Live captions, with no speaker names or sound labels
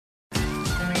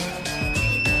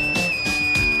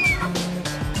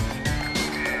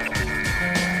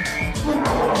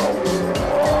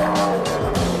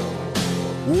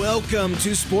Welcome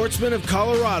to Sportsman of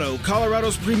Colorado,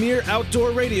 Colorado's premier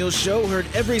outdoor radio show, heard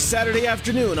every Saturday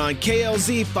afternoon on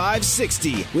KLZ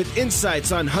 560, with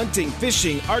insights on hunting,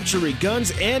 fishing, archery,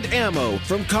 guns, and ammo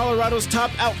from Colorado's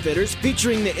top outfitters,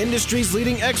 featuring the industry's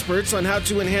leading experts on how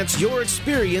to enhance your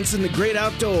experience in the great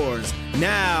outdoors.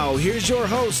 Now, here's your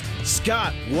host,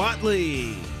 Scott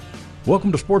Watley.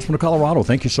 Welcome to Sportsman of Colorado.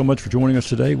 Thank you so much for joining us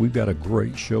today. We've got a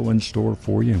great show in store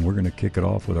for you, and we're going to kick it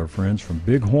off with our friends from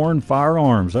Bighorn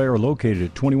Firearms. They are located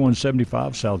at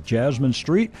 2175 South Jasmine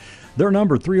Street. Their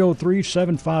number,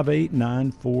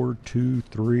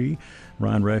 303-758-9423.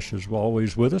 Ryan Resch is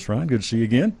always with us. Ryan, good to see you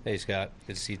again. Hey, Scott.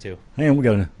 Good to see you, too. And we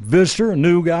got a visitor, a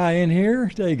new guy in here.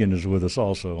 Dagan is with us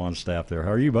also on staff there.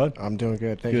 How are you, bud? I'm doing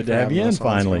good. Thank you Good to have you in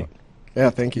finally. Yeah,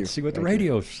 thank you. Let's see what the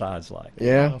radio side's like.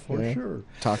 Yeah, for sure.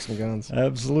 Talk some guns.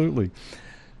 Absolutely.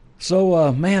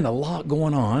 So, man, a lot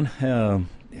going on.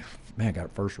 Man,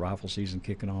 got first rifle season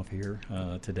kicking off here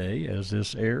today as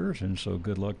this airs, and so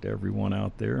good luck to everyone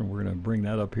out there, and we're going to bring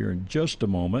that up here in just a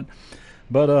moment.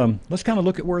 But let's kind of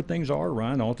look at where things are,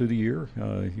 Ryan, all through the year.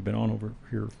 You've been on over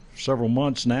here several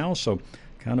months now, so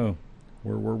kind of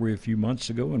where were we a few months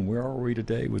ago, and where are we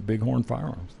today with Bighorn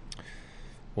Firearms?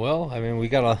 Well, I mean, we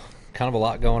got a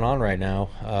lot going on right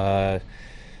now.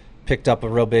 Picked up a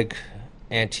real big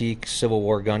antique Civil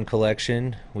War gun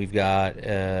collection. We've got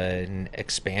an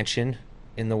expansion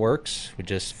in the works. We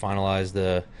just finalized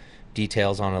the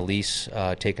details on a lease,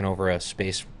 taking over a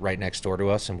space right next door to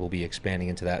us, and we'll be expanding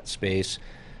into that space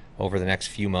over the next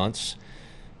few months.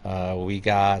 We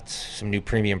got some new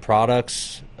premium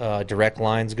products, direct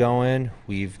lines going.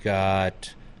 We've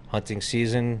got hunting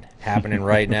season happening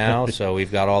right now, so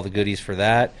we've got all the goodies for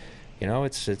that. You know,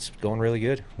 it's going really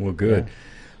good. Well, good. Yeah.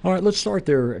 All right, let's start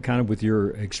there kind of with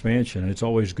your expansion. It's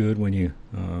always good when you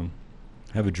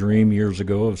have a dream years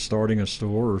ago of starting a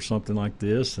store or something like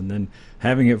this and then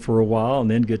having it for a while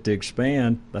and then get to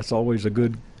expand. That's always a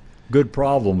good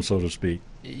problem, so to speak.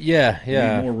 Yeah.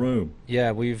 Need more room.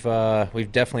 Yeah, we've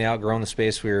definitely outgrown the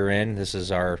space we were in. This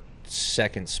is our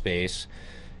second space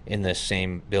in the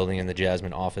same building in the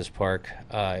Jasmine Office Park.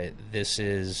 This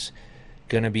is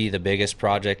going to be the biggest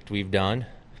project we've done.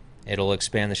 It'll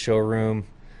expand the showroom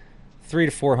 300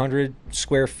 to 400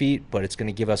 square feet, but it's going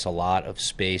to give us a lot of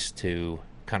space to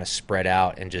kind of spread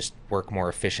out and just work more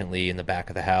efficiently in the back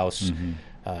of the house,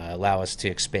 allow us to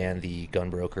expand the gun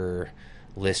broker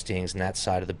listings and that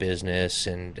side of the business,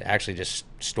 and actually just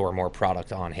store more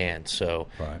product on hand. So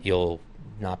You'll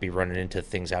not be running into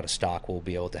things out of stock. We'll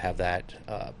be able to have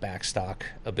that back stock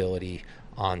ability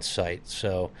on site.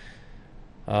 So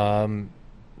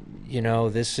you know,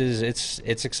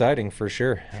 it's exciting for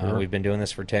sure. We've been doing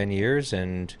this for 10 years,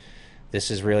 and this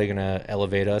is really going to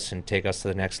elevate us and take us to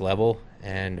the next level.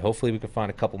 And hopefully we can find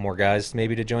a couple more guys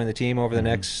maybe to join the team over the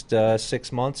next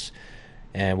 6 months.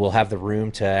 And we'll have the room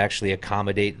to actually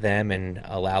accommodate them and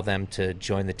allow them to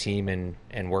join the team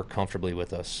and work comfortably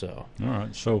with us. So, all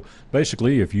right. So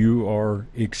basically, if you are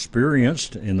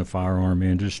experienced in the firearm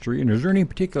industry, and is there any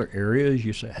particular areas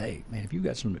you say, hey, man, if you've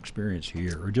got some experience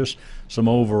here, or just some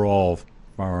overall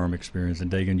firearm experience, and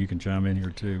Dagan, you can chime in here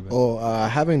too. Well,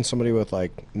 having somebody with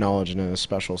like knowledge in a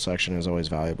special section is always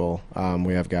valuable.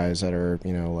 We have guys that are,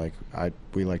 you know, like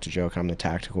we like to joke I'm the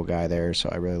tactical guy there, so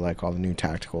I really like all the new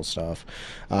tactical stuff.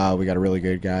 We got a really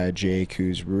good guy, Jake,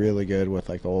 who's really good with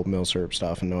like the old Milsurp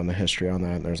stuff and knowing the history on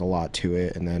that. And there's a lot to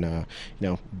it. And then, you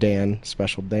know, Dan,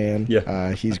 Special Dan,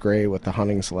 he's great with the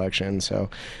hunting selection. So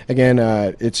again,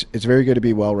 it's very good to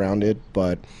be well-rounded,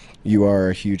 but you are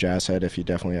a huge asset if you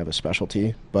definitely have a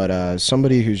specialty. But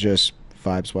somebody who's just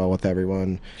vibes well with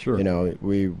everyone, you know,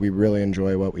 we really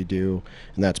enjoy what we do,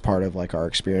 and that's part of like our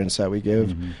experience that we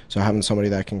give. So having somebody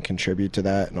that can contribute to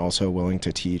that and also willing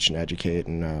to teach and educate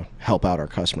and help out our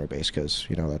customer base, because,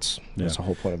 you know, that's the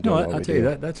whole point of doing what we do. I tell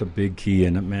you, that's a big key.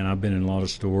 And man, I've been in a lot of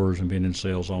stores and been in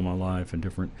sales all my life and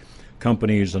different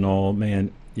companies and all.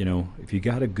 Man, you know, if you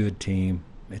got a good team,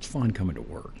 it's fun coming to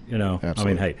work, you know. Absolutely. I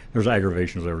mean, hey, there's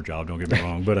aggravations of every job, don't get me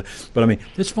wrong, but I mean,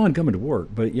 it's fun coming to work.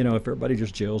 But, you know, if everybody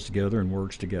just gels together and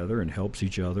works together and helps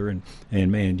each other, and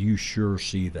man, you sure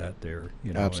see that there,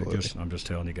 you know. Absolutely. I'm just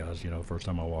telling you guys, you know, first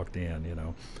time I walked in, you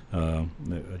know,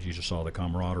 you just saw the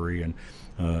camaraderie and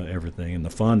everything and the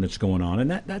fun that's going on.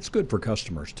 And that's good for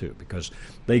customers, too, because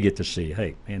they get to see,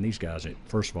 hey, man, these guys,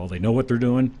 first of all, they know what they're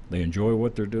doing, they enjoy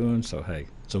what they're doing, so, hey,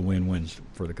 it's a win-win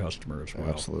for the customer as well.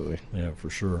 Absolutely. Yeah, for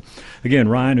sure. Again,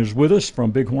 Ryan is with us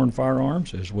from Bighorn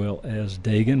Firearms, as well as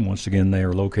Dagan. Once again, they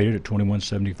are located at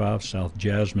 2175 South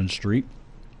Jasmine Street.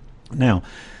 Now,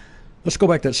 let's go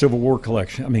back to that Civil War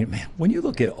collection. I mean, man, when you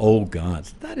look at old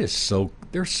guns, they're so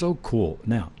cool.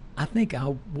 Now, I think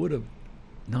I would have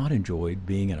not enjoyed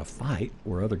being in a fight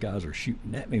where other guys are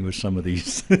shooting at me with some of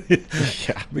these,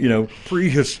 Yeah.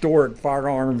 prehistoric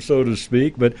firearms, so to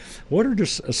speak. But what are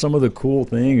just some of the cool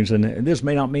things? And this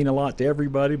may not mean a lot to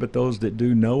everybody, but those that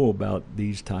do know about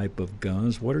these type of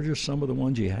guns, what are just some of the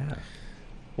ones you have?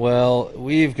 Well,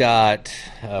 we've got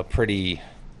a pretty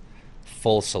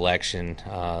full selection.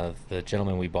 The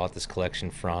gentleman we bought this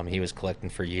collection from, he was collecting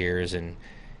for years, and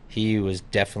he was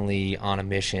definitely on a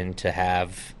mission to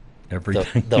have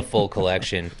Everything. the full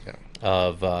collection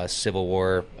of Civil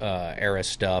War era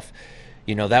stuff.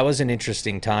 That was an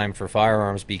interesting time for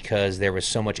firearms because there was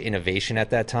so much innovation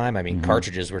at that time. I mean,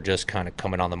 cartridges were just kind of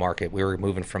coming on the market. We were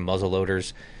moving from muzzle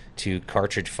loaders to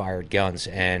cartridge-fired guns,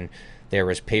 and there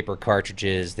was paper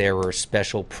cartridges. There were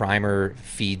special primer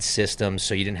feed systems,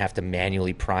 so you didn't have to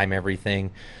manually prime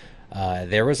everything.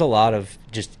 There was a lot of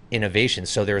just innovation.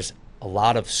 So there's a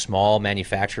lot of small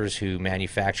manufacturers who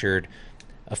manufactured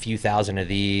a few thousand of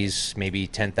these, maybe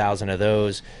 10,000 of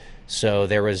those. So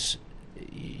there was,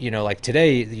 like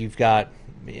today you've got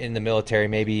in the military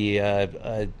maybe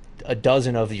a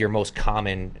dozen of your most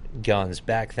common guns.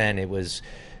 Back then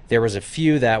there was a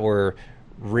few that were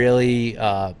really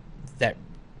that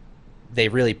they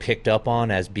really picked up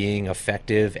on as being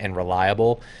effective and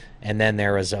reliable, and then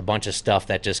there was a bunch of stuff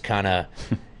that just kind of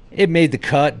it made the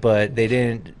cut, but they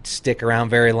didn't stick around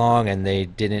very long, and they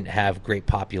didn't have great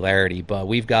popularity. But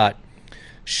we've got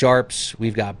Sharps,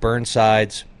 we've got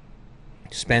Burnsides,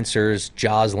 Spencers,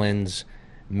 Joslins,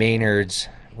 Maynards,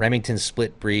 Remington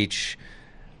Split Breech,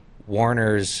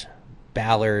 Warners,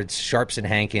 Ballards, Sharps and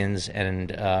Hankins,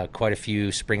 and quite a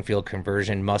few Springfield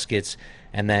conversion muskets,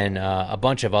 and then a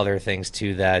bunch of other things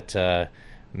too that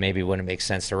maybe wouldn't make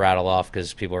sense to rattle off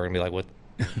because people are going to be like,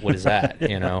 what is that?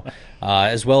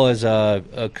 As well as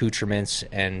accoutrements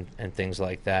and things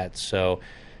like that. So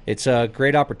it's a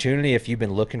great opportunity if you've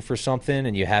been looking for something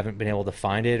and you haven't been able to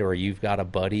find it, or you've got a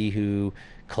buddy who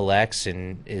collects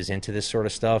and is into this sort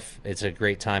of stuff. It's a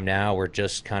great time now. We're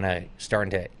just kind of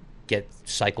starting to get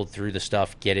cycled through the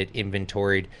stuff, get it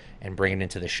inventoried, and bring it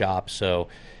into the shop. So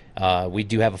we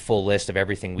do have a full list of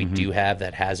everything we do have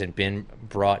that hasn't been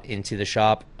brought into the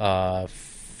shop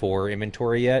for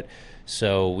inventory yet.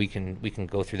 So we can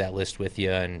go through that list with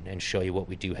you and show you what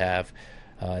we do have.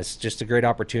 It's just a great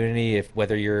opportunity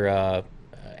whether you're a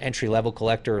entry-level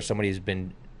collector or somebody who's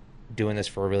been doing this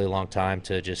for a really long time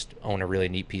to just own a really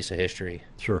neat piece of history.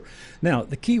 Sure. Now,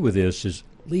 the key with this is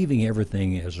leaving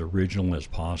everything as original as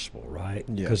possible, right?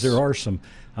 Because there are some,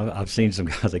 I've seen some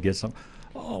guys that get some,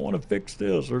 I want to fix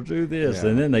this or do this,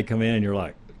 and then they come in and you're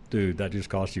like, dude, that just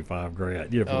cost you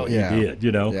 $5,000. You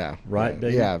did, Yeah. Right,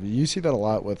 Dave? Yeah, you see that a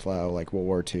lot with like World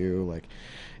War II, like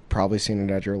probably seen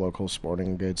it at your local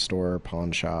sporting goods store, pawn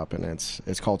shop, and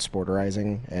it's called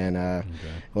sporterizing. And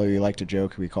well, we like to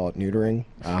joke we call it neutering,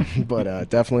 but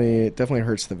definitely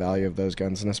hurts the value of those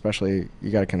guns, and especially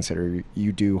you got to consider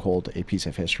you do hold a piece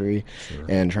of history,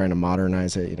 and trying to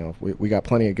modernize it. We got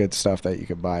plenty of good stuff that you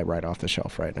could buy right off the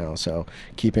shelf right now. So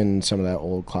keeping some of that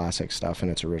old classic stuff in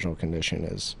its original condition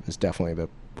is definitely the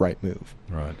right move.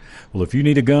 Right. Well, if you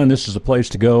need a gun, this is the place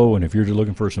to go. And if you're just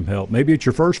looking for some help, maybe it's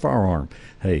your first firearm.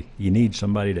 Hey, you need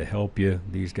somebody to help you.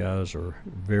 These guys are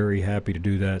very happy to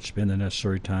do that, spend the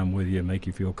necessary time with you, make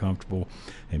you feel comfortable,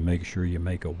 and make sure you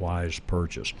make a wise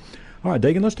purchase. All right,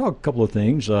 Dagan, let's talk a couple of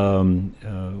things. We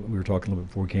were talking a little bit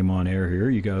before we came on air here.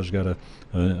 You guys got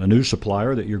a new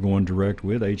supplier that you're going direct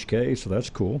with, HK, so that's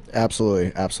cool.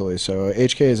 Absolutely. So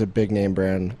HK is a big name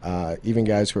brand. Even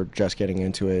guys who are just getting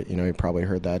into it, you probably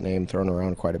heard that name thrown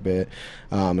around quite a bit,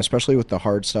 especially with the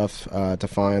hard stuff to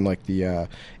find, like the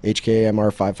HK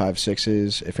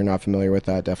MR556s. If you're not familiar with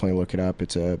that, definitely look it up.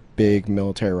 It's a big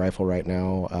military rifle right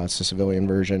now. It's a civilian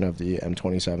version of the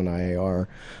M27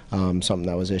 IAR, something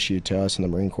that was issued to us in the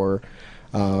Marine Corps.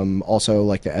 Also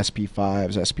like the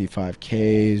SP5s,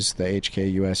 SP5Ks, the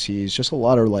HK USCs, just a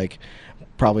lot of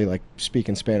probably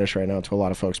speaking Spanish right now to a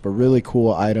lot of folks, but really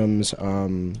cool items,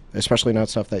 especially not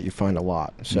stuff that you find a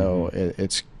lot. So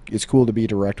it's cool to be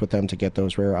direct with them to get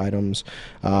those rare items.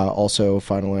 Also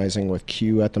finalizing with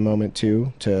Q at the moment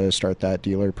too to start that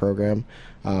dealer program.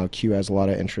 Q has a lot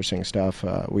of interesting stuff.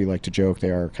 We like to joke they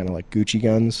are kind of like Gucci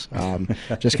guns.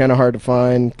 Just kind of hard to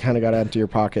find, kind of got to empty your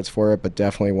pockets for it, but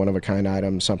definitely one of a kind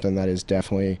item, something that is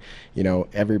definitely,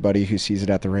 everybody who sees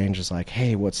it at the range is like,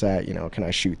 hey, what's that? Can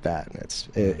I shoot that? And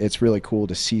it's really cool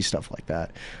to see stuff like that,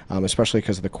 especially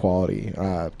because of the quality.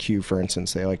 Q, for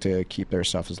instance, they like to keep their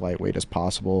stuff as lightweight as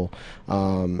possible.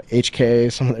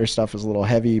 HK, some of their stuff is a little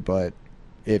heavy, but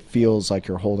it feels like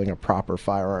you're holding a proper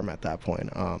firearm at that point.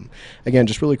 Again,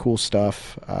 just really cool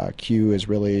stuff. Q is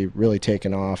really, really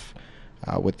taken off.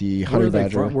 with the honey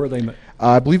badger. Where are they?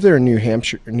 I believe they're in New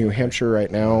Hampshire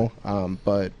right now,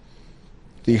 but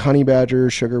the honey badger,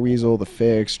 sugar weasel, the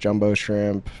fix, jumbo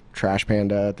shrimp, trash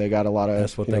panda, they got a lot of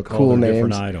That's what they call cool their names.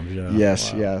 different items. Yeah.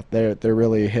 Yes, Wow. yeah, they're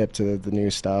really hip to the new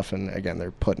stuff, and again,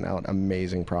 they're putting out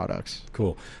amazing products.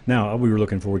 Cool. Now, we were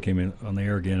looking before we came in on the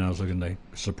air again, I was looking at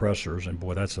the suppressors, and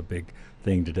boy, that's a big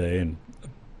thing today, and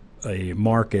a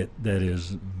market that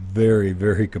is very,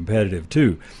 very competitive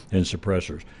too in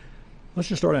suppressors. Let's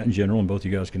just start out in general, and both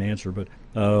you guys can answer, but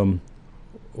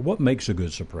what makes a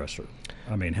good suppressor?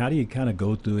 I mean, how do you kind of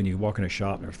go through and you walk in a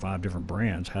shop and there's 5 different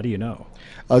brands? How do you know?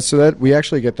 So that we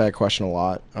actually get that question a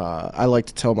lot. I like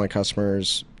to tell my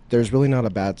customers there's really not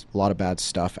a lot of bad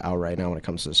stuff out right now when it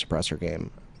comes to the suppressor game.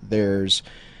 There's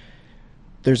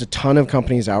a ton of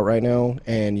companies out right now,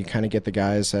 and you kind of get the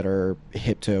guys that are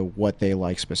hip to what they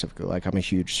like specifically. Like, I'm a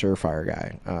huge Surefire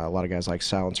guy. A lot of guys like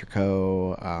Silencer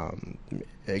Co.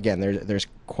 Again, there's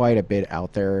quite a bit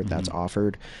out there that's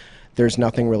offered. There's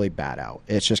nothing really bad out.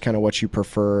 It's just kind of what you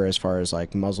prefer as far as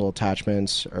like muzzle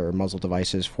attachments or muzzle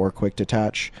devices for quick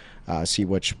detach. See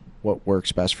what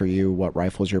works best for you, what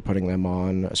rifles you're putting them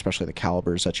on, especially the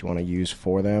calibers that you want to use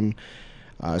for them.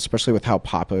 Especially with how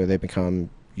popular they've become.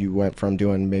 You went from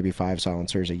doing maybe 5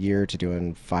 silencers a year to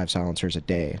doing 5 silencers a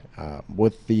day.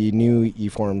 With the new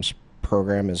eForms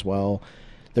program as well,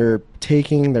 they're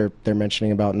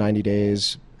mentioning about 90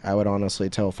 days. I would honestly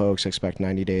tell folks expect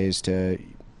 90 days to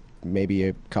maybe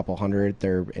a couple hundred.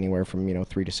 They're anywhere from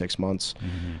 3 to 6 months,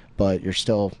 but you're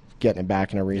still getting it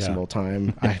back in a reasonable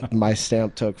time. My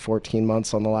stamp took 14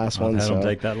 months on the last one, That so don't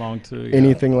take that long too. Yeah.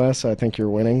 anything less, I think you're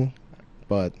winning.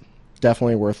 But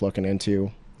definitely worth looking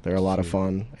into. They're a lot of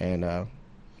fun, and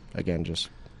again, just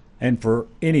And for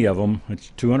any of them,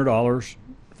 it's $200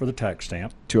 for the tax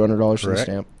stamp. $200 for the Correct.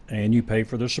 stamp. And you pay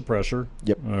for the suppressor.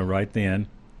 Yep. Right then,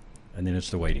 and then it's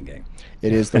the waiting game.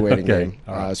 It is the waiting Okay. game.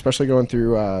 All right. Especially going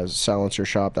through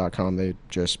silencershop.com, they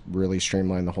just really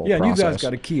streamline the whole Yeah, and process. you guys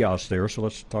got a kiosk there, so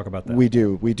let's talk about that. We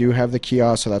do. We do have the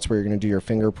kiosk, so that's where you're going to do your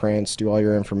fingerprints, do all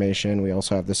your information. We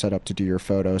also have the setup to do your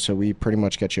photo, so we pretty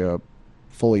much get you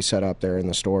fully set up there in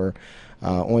the store.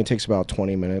 Only takes about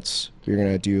 20 minutes. You're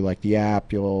going to do like the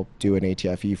app, you'll do an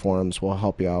ATF forms, we'll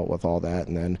help you out with all that,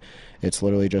 and then it's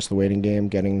literally just the waiting game,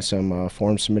 getting some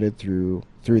forms submitted through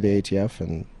the ATF,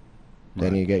 and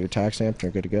then you get your tax stamp and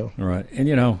you're good to go. All right. And,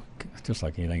 just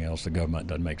like anything else, the government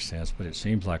doesn't make sense, but it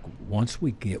seems like once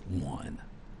we get one,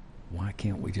 why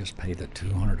can't we just pay the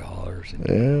 $200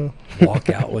 and walk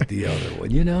out with the other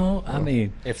one? I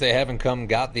mean, If they haven't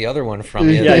got the other one from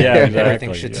you, Yeah, then yeah, everything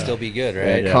exactly, should yeah. still be good,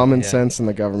 right? Common sense in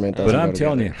the government doesn't but I'm go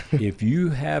telling together. you, if you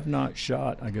have not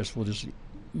shot, I guess we'll just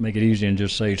make it easy and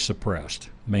just say suppressed.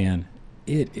 Man,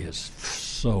 it is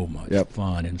so much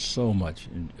fun and so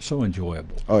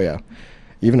enjoyable. Oh, yeah.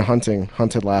 Even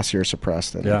hunted last year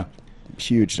suppressed, and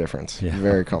huge difference. Yeah.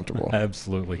 Very comfortable.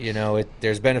 Absolutely.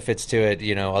 There's benefits to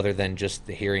it, other than just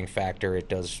the hearing factor. It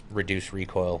does reduce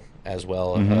recoil as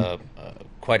well,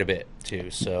 quite a bit too.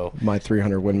 So My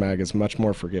 300 Win Mag is much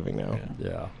more forgiving now.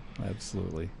 Yeah,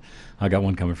 absolutely. I got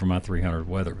one coming from my 300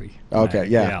 Weatherby. Okay,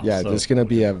 yeah. so There's going to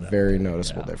be a that. very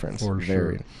noticeable Yeah, difference. for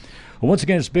Very. sure. Well, once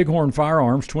again, it's Bighorn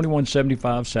Firearms,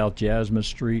 2175 South Jasmine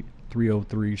Street.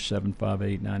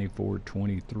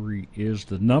 303-758-9423 is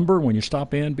the number. When you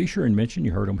stop in, be sure and mention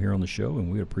you heard them here on the show,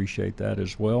 and we appreciate that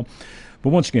as well. But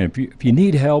once again, if you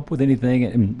need help with anything,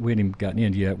 and we haven't gotten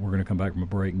into yet, we're going to come back from a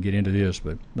break and get into this,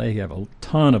 but they have a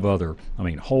ton of other,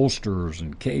 holsters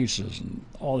and cases and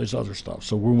all this other stuff.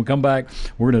 So when we come back,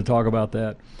 we're going to talk about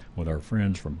that with our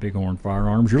friends from Bighorn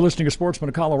Firearms. You're listening to Sportsman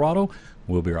of Colorado.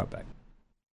 We'll be right back.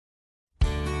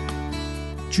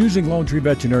 Choosing Lone Tree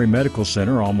Veterinary Medical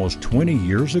Center almost 20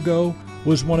 years ago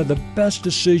was one of the best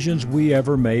decisions we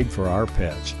ever made for our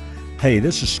pets. Hey,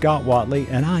 this is Scott Watley,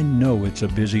 and I know it's a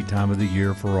busy time of the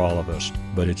year for all of us,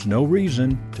 but it's no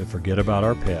reason to forget about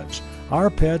our pets. Our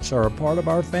pets are a part of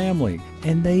our family,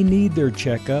 and they need their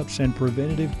checkups and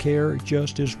preventative care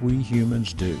just as we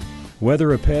humans do.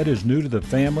 Whether a pet is new to the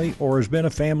family or has been a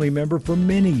family member for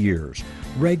many years,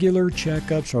 regular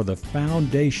checkups are the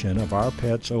foundation of our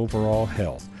pet's overall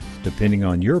health. Depending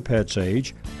on your pet's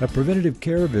age, a preventative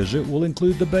care visit will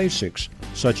include the basics,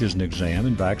 such as an exam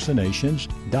and vaccinations,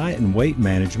 diet and weight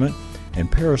management,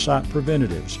 and parasite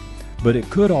preventatives. But it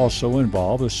could also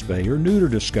involve a spay or neuter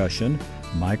discussion,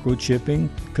 microchipping,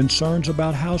 concerns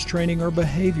about house training or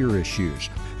behavior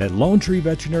issues. At Lone Tree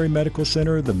Veterinary Medical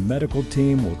Center, the medical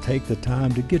team will take the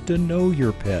time to get to know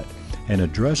your pet and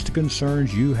address the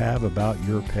concerns you have about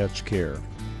your pet's care.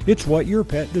 It's what your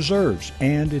pet deserves,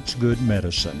 and it's good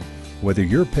medicine. Whether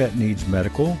your pet needs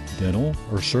medical, dental,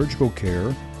 or surgical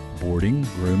care, boarding,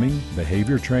 grooming,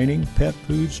 behavior training, pet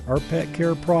foods, or pet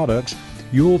care products,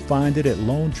 you'll find it at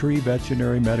Lone Tree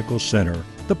Veterinary Medical Center,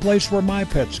 the place where my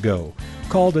pets go.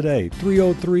 Call today,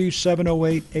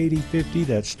 303-708-8050.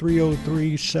 That's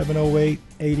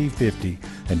 303-708-8050.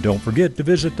 And don't forget to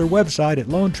visit their website at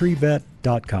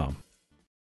LoneTreeVet.com.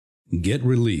 Get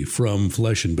relief from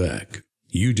Flesh and Beck.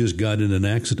 You just got in an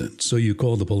accident, so you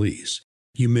call the police.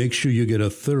 You make sure you get a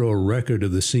thorough record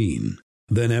of the scene.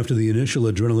 Then after the initial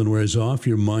adrenaline wears off,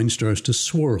 your mind starts to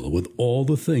swirl with all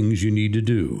the things you need to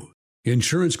do.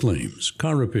 Insurance claims,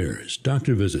 car repairs,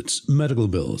 doctor visits, medical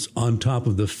bills, on top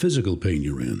of the physical pain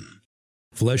you're in.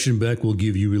 Flesh and Beck will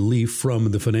give you relief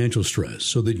from the financial stress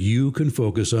so that you can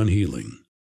focus on healing.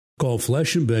 Call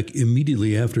Flesh and Beck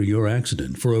immediately after your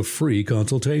accident for a free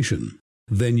consultation.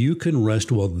 Then you can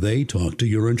rest while they talk to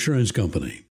your insurance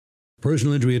company.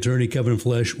 Personal injury attorney Kevin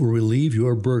Flesh will relieve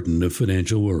your burden of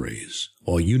financial worries.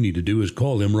 All you need to do is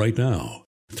call him right now.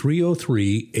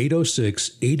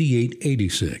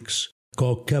 303-806-8886.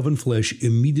 Call Kevin Flesh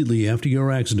immediately after your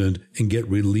accident and get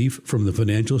relief from the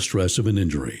financial stress of an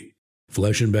injury.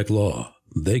 Flesh and Beck Law.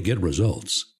 They get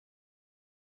results.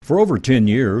 For over 10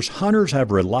 years, hunters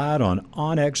have relied on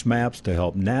onX Maps to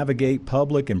help navigate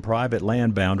public and private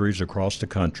land boundaries across the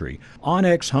country.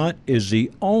 onX Hunt is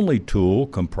the only tool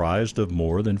comprised of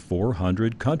more than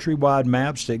 400 countrywide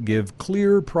maps that give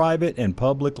clear private and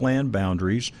public land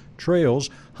boundaries,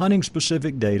 trails,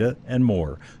 hunting-specific data, and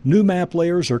more. New map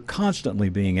layers are constantly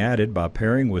being added by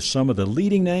pairing with some of the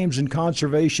leading names in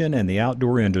conservation and the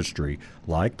outdoor industry,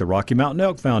 like the Rocky Mountain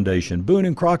Elk Foundation, Boone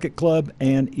and Crockett Club,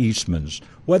 and Eastman's.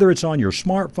 Whether it's on your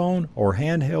smartphone or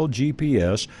handheld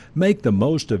GPS, make the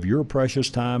most of your precious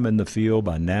time in the field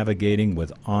by navigating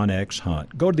with onX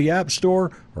Hunt. Go to the App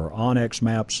Store or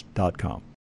onxmaps.com.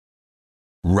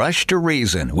 Rush to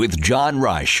Reason with John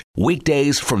Rush.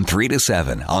 Weekdays from 3 to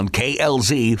 7 on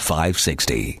KLZ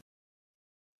 560.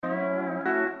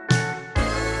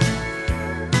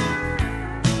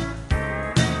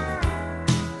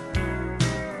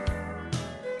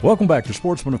 Welcome back to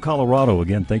Sportsman of Colorado.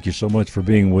 Again, thank you so much for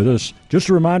being with us. Just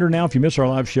a reminder now, if you miss our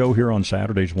live show here on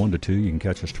Saturdays 1 to 2, you can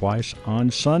catch us twice on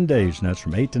Sundays, and that's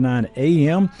from 8 to 9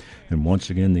 a.m. and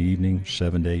once again the evening,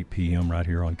 7 to 8 p.m. right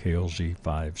here on KLZ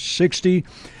 560.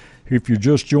 If you're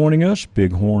just joining us,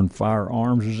 Bighorn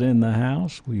Firearms is in the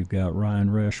house. We've got Ryan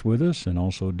Resch with us and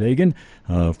also Dagan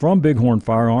from Bighorn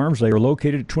Firearms. They are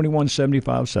located at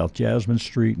 2175 South Jasmine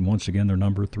Street, and once again, their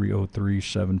number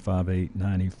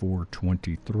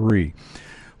 303-758-9423.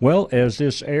 Well, as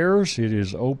this airs, it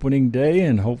is opening day,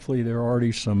 and hopefully there are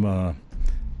already some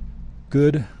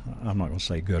good, I'm not going to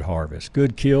say good harvest,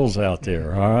 good kills out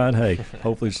there. All right, hey,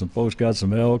 hopefully some folks got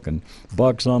some elk and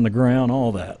bucks on the ground,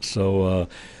 all that. So,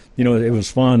 you know, it was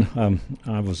fun.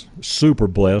 I was super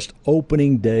blessed.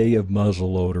 Opening day of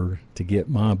muzzleloader to get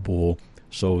my bull.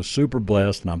 So super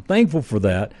blessed, and I'm thankful for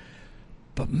that.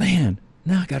 But, man,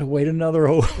 now I got to wait another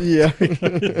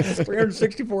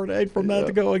 364 days from that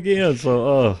to go again.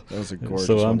 So, that was a gorgeous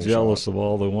so I'm one jealous of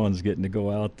all the ones getting to go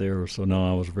out there. So,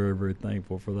 no, I was very, very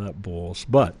thankful for that bull.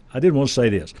 But I did want to say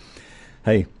this.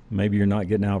 Hey, maybe you're not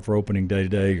getting out for opening day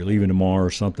today. You're leaving tomorrow or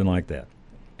something like that.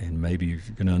 And maybe you're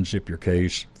going to unzip your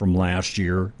case from last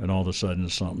year and all of a sudden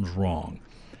something's wrong.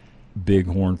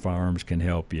 Bighorn Firearms can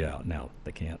help you out. Now,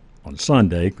 they can't on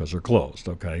Sunday because they're closed,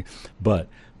 okay? But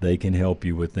they can help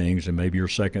you with things, and maybe your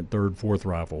second, third, fourth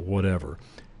rifle, whatever.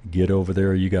 Get over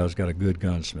there. You guys got a good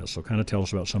gunsmith. So kind of tell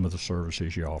us about some of the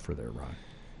services you offer there, Ryan.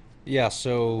 Yeah,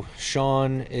 so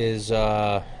Sean is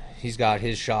he's got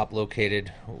his shop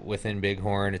located within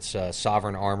Bighorn. It's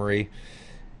Sovereign Armory.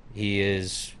 He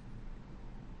is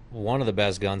one of the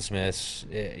best gunsmiths,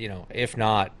 you know, if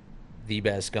not the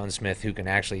best gunsmith who can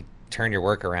actually turn your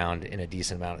work around in a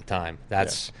decent amount of time.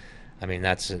 That's, yeah. I mean,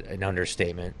 that's an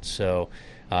understatement. So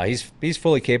he's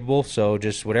fully capable. So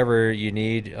just whatever you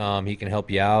need, he can help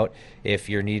you out. If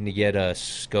you're needing to get a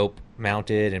scope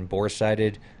mounted and bore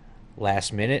sighted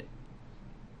last minute,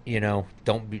 you know,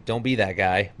 don't be that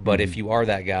guy. But if you are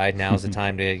that guy, now's the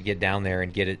time to get down there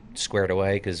and get it squared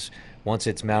away, because once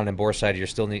it's mounted and bore sighted, you're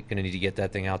still going to need to get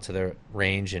that thing out to the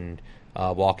range and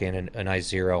walk in a nice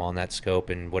 0 on that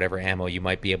scope and whatever ammo you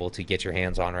might be able to get your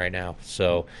hands on right now.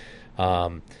 So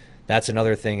that's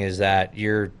another thing, is that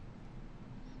your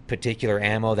particular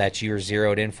ammo that you're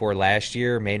zeroed in for last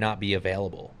year may not be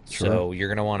available. Sure. So you're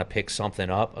going to want to pick something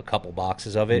up, a couple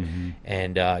boxes of it,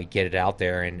 and get it out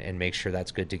there and make sure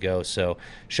that's good to go. So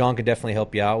Sean can definitely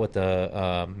help you out with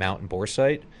the mount and bore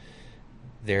sight.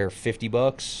 they're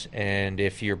 $50, and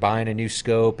if you're buying a new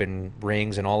scope and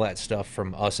rings and all that stuff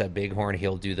from us at Bighorn,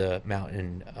 he'll do the mount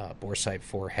and bore sight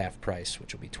for half price,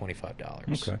 which will be $25.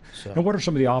 Okay. So, And what are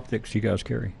some of the optics you guys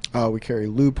carry? We carry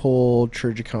Loophole,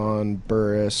 Trijicon,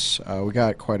 Burris. We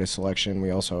got quite a selection. We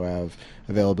also have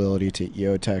availability to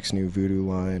EOTech's new Voodoo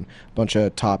line, a bunch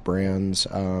of top brands.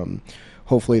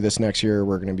 Hopefully this next year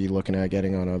we're going to be looking at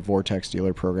getting on a Vortex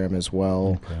dealer program as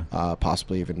well,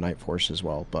 possibly even Night Force as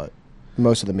well, but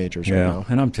most of the majors right now.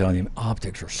 And I'm telling you,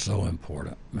 optics are so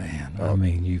important, man. I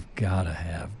mean, you've got to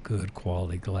have good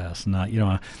quality glass. Not,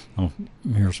 I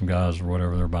hear some guys or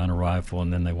whatever, they're buying a rifle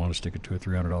and then they want to stick a $200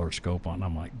 or $300 scope on. And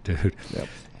I'm like, dude. Yep.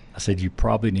 I said, you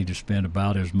probably need to spend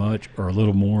about as much or a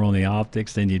little more on the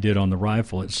optics than you did on the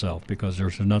rifle itself, because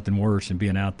there's nothing worse than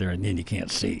being out there and then you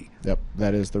can't see. Yep,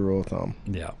 that is the rule of thumb.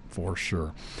 Yeah, for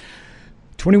sure.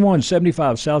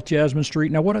 2175 South Jasmine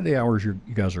Street. Now, what are the hours you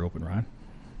guys are open, Ryan?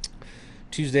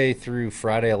 Tuesday through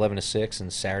Friday, 11 to 6,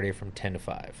 and Saturday from 10 to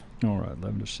 5. All right,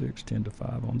 11 to 6, 10 to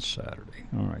 5 on Saturday.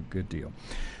 All right, good deal.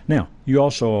 Now, you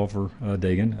also offer,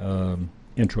 Dagan,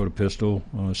 Intro to Pistol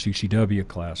CCW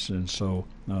class, and so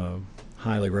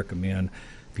highly recommend,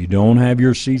 if you don't have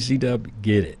your CCW,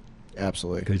 get it.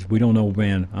 Absolutely. Because we don't know,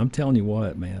 man. I'm telling you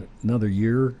what, man, another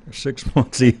year, 6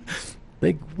 months,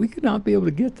 we could not be able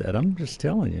to get that. I'm just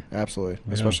telling you. Absolutely,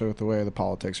 especially with the way the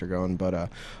politics are going.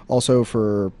 But also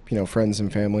for friends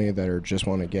and family that are just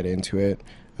want to get into it,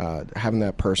 having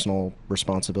that personal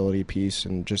responsibility piece,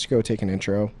 and just go take an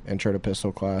intro to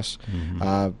pistol class.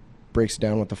 Mm-hmm. Breaks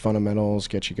down with the fundamentals,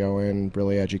 gets you going,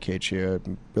 really educates you,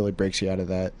 really breaks you out of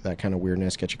that kind of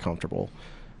weirdness, gets you comfortable.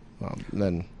 And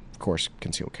then, of course,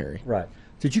 concealed carry. Right.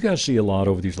 Did you guys see a lot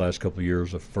over these last couple of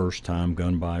years of first-time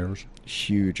gun buyers?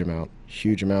 Huge amount.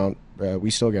 We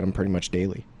still get them pretty much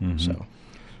daily. Mm-hmm. So,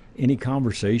 any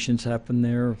conversations happen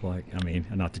there? Like, I mean,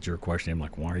 not that you're questioning,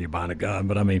 like, why are you buying a gun?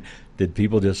 But I mean, did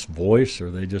people just voice, or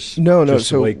they just just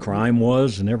so the way crime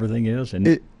was and everything is, and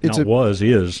is.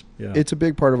 Yeah. It's a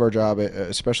big part of our job,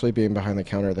 especially being behind the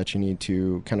counter, that you need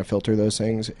to kind of filter those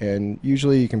things, and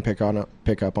usually you can pick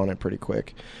up on it pretty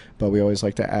quick. But we always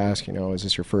like to ask, is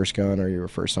this your first gun? Are you a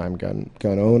first-time gun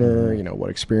owner? Mm-hmm. What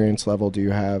experience level do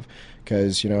you have?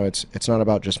 Because it's not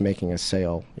about just making a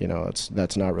sale.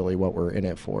 That's not really what we're in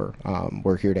it for.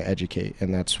 We're here to educate,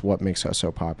 and that's what makes us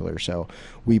so popular. So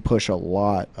we push a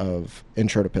lot of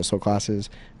intro to pistol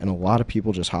classes, and a lot of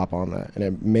people just hop on that, and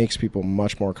it makes people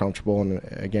much more comfortable. And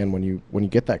again, when you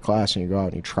get that class and you go out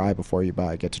and you try before you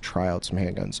buy, get to try out some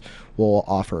handguns, we'll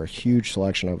offer a huge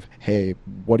selection of, hey,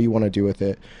 what do you want to do with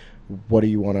it? What do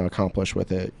you want to accomplish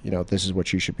with it? This is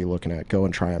what you should be looking at. Go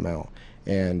and try them out.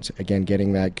 And again,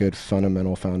 getting that good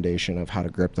fundamental foundation of how to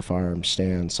grip the firearm,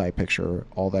 stand, sight picture,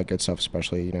 all that good stuff,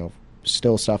 especially,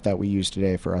 still stuff that we use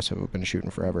today for us who have been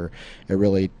shooting forever. It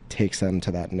really takes them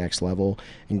to that next level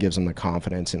and gives them the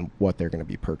confidence in what they're going to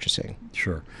be purchasing.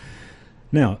 Sure.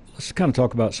 Now, let's kind of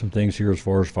talk about some things here as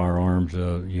far as firearms.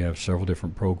 You have several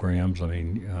different programs. I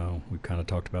mean, we've kind of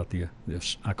talked about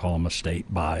this, I call them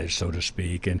estate buys, so to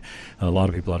speak. And a lot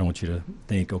of people, I don't want you to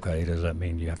think, okay, does that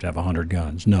mean you have to have 100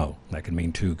 guns? No, that can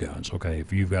mean 2 guns. Okay,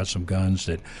 if you've got some guns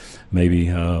that maybe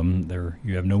you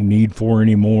have no need for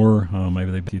anymore,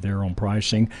 maybe they'd be there on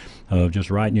pricing,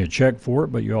 just writing you a check for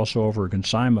it, but you also offer a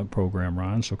consignment program,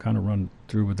 Ryan, so kind of run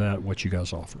through with that, what you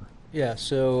guys offer. Yeah,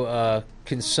 so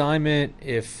consignment,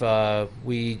 if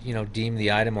we deem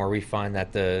the item, or we find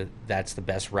that that's the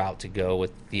best route to go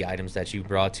with the items that you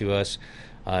brought to us,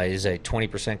 is a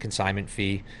 20% consignment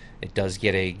fee. It does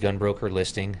get a gun broker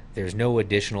listing. There's no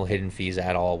additional hidden fees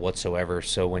at all whatsoever.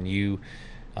 So when you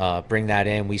bring that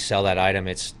in, we sell that item,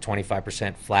 it's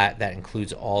 25% flat. That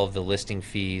includes all of the listing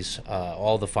fees,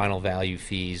 all the final value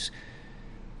fees,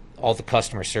 all the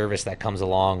customer service that comes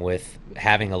along with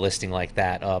having a listing like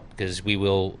that up, because we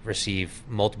will receive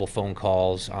multiple phone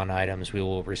calls on items. We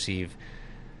will receive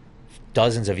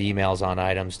dozens of emails on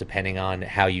items depending on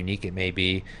how unique it may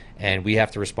be, and we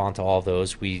have to respond to all of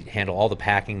those. We handle all the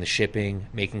packing, the shipping,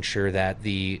 making sure that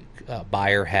the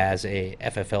buyer has a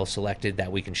FFL selected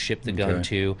that we can ship the gun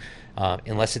to,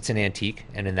 unless it's an antique,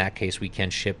 and in that case we can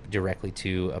ship directly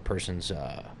to a person's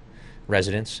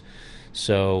residence.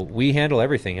 So we handle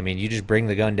everything. I mean, you just bring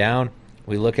the gun down,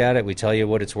 we look at it, we tell you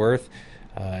what it's worth.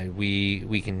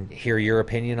 We can hear your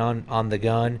opinion on the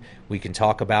gun. We can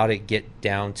talk about it, get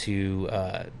down to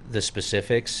the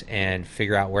specifics, and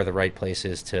figure out where the right place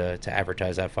is to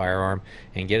advertise that firearm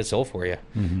and get it sold for you.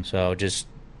 Mm-hmm. So just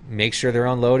make sure they're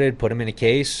unloaded, put them in a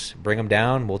case, bring them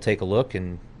down. We'll take a look,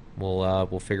 and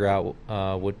we'll figure out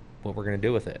what we're going to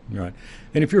do with it. Right.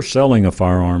 And if you're selling a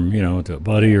firearm, to a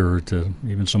buddy or to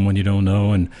even someone you don't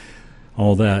know and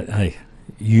all that, hey,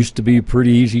 used to be a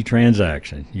pretty easy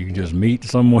transaction. You can just meet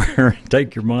somewhere,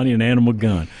 take your money, and hand them a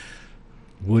gun.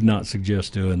 Would not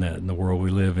suggest doing that in the world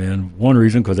we live in. One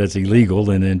reason, because that's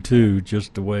illegal, and then two,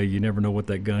 just the way you never know what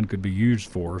that gun could be used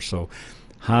for. So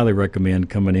highly recommend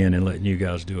coming in and letting you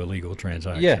guys do a legal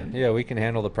transaction. Yeah, we can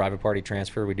handle the private party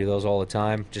transfer. We do those all the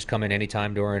time. Just come in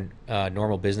anytime during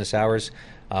normal business hours.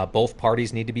 Both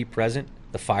parties need to be present.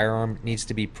 The firearm needs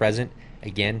to be present,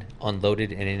 again,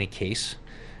 unloaded in any case.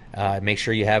 Make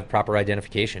sure you have proper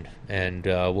identification, and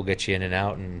we'll get you in and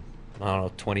out in,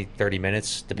 20, 30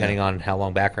 minutes, depending on how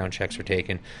long background checks are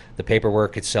taken. The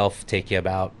paperwork itself take you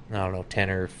about, 10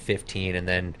 or 15, and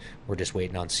then we're just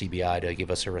waiting on CBI to give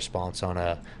us a response on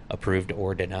a approved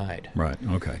or denied. Right,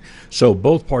 okay. So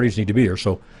both parties need to be there.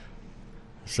 So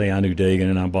say I knew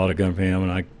Dagan and I bought a gun from him,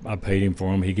 and I paid him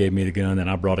for him. He gave me the gun, and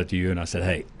I brought it to you, and I said,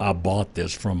 hey, I bought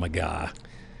this from a guy.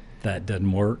 That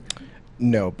doesn't work?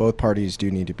 No, both parties do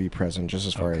need to be present, just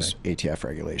as far as ATF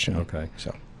regulation. Okay.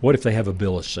 So, what if they have a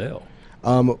bill of sale?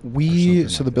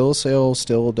 The bill of sale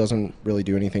still doesn't really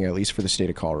do anything, at least for the state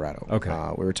of Colorado. Okay.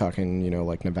 We were talking,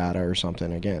 like Nevada or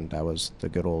something. Again, that was the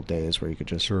good old days where you could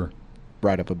just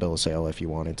write up a bill of sale if you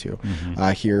wanted to.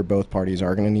 Mm-hmm. Here, both parties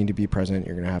are going to need to be present.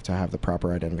 You're going to have the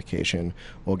proper identification.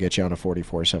 We'll get you on a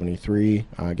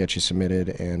 4473, get you submitted,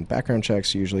 and background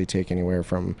checks usually take anywhere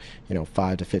from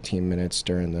 5 to 15 minutes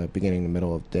during the beginning and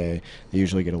middle of the day. They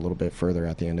usually get a little bit further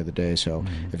at the end of the day. So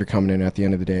if you're coming in at the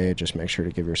end of the day, just make sure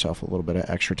to give yourself a little bit of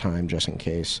extra time just in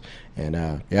case.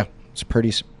 And it's a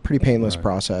pretty painless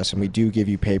process, and we do give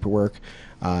you paperwork.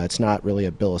 It's not really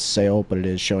a bill of sale, but it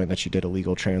is showing that you did a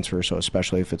legal transfer. So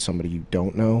especially if it's somebody you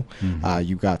don't know,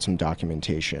 you got some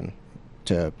documentation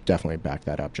to definitely back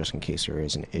that up just in case there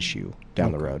is an issue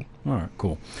down the road. All right,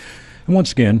 cool. And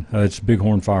once again, it's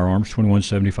Bighorn Firearms,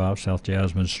 2175 South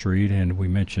Jasmine Street. And we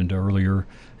mentioned earlier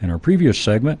in our previous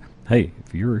segment, hey,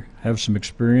 if you have some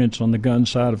experience on the gun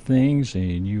side of things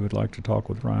and you would like to talk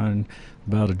with Ryan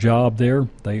about a job there,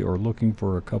 they are looking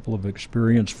for a couple of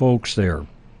experienced folks there.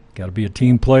 Got to be a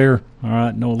team player, all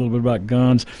right, know a little bit about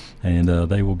guns, and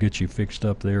they will get you fixed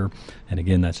up there. And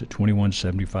again, that's at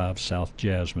 2175 South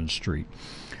Jasmine Street.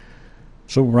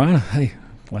 So, Ryan, hey,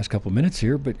 last couple of minutes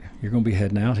here, but you're going to be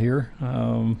heading out here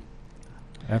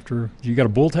after you got a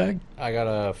bull tag? I got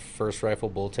a first rifle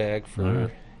bull tag for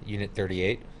Unit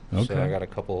 38. Okay. So I got a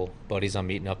couple buddies I'm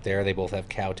meeting up there. They both have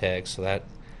cow tags, so that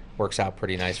works out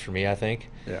pretty nice for me, I think.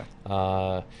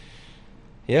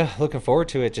 Yeah, looking forward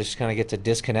to it. Just kind of get to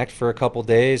disconnect for a couple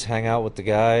days, hang out with the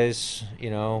guys,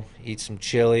 eat some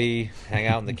chili, hang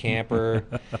out in the camper,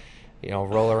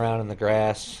 roll around in the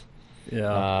grass.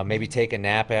 Yeah. Maybe take a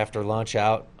nap after lunch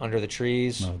out under the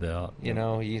trees. No doubt.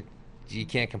 You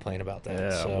can't complain about that.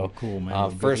 Yeah, so, well, cool,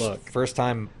 man. Good luck. First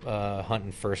time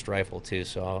hunting first rifle, too,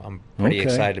 so I'm pretty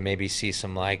excited to maybe see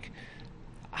some,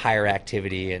 higher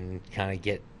activity and kind of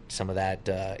get some of that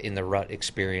in the rut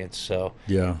experience. So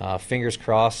fingers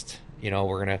crossed,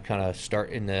 we're going to kind of start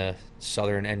in the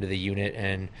southern end of the unit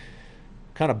and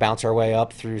kind of bounce our way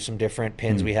up through some different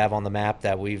pins we have on the map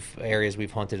that areas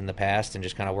we've hunted in the past, and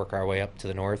just kind of work our way up to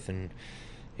the north, and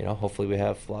hopefully we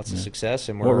have lots of success.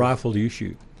 And what rifle do you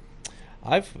shoot?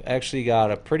 I've actually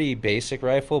got a pretty basic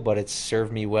rifle, but it's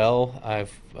served me well.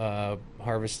 I've I've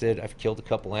killed a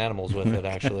couple animals with it,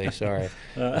 actually. Sorry,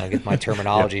 I get my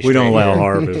terminology straight. We don't allow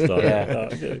harvest.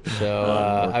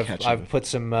 So I've put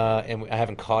some, and I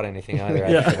haven't caught anything either.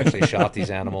 I've actually shot these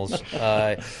animals.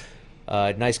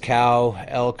 Nice cow,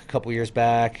 elk a couple years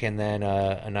back, and then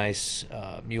a nice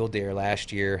mule deer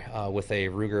last year with a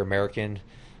Ruger American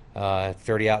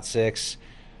 30-06.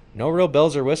 No real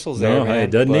bells or whistles there, man.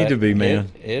 It doesn't need to be, man.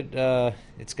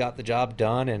 It's got the job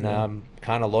done, and I'm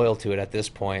kind of loyal to it at this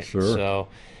point. Sure. So,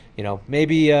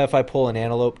 maybe if I pull an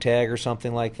antelope tag or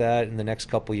something like that in the next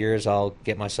couple years, I'll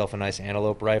get myself a nice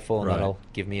antelope rifle, and that'll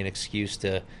give me an excuse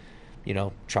to,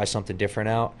 try something different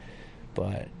out.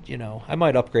 But, I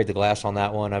might upgrade the glass on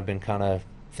that one. I've been kind of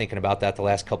thinking about that the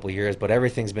last couple of years, but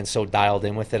everything's been so dialed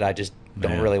in with it, I just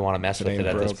don't really want to mess with it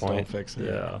at this point. Fix it.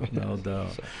 Yeah, no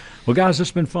doubt. Well, guys,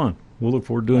 it's been fun. We'll look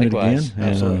forward to doing Likewise. it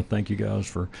again. And thank you guys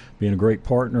for being a great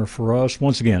partner for us.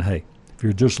 Once again, hey, if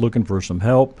you're just looking for some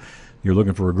help, you're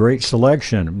looking for a great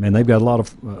selection, and they've got a lot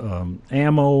of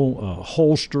ammo,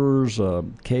 holsters,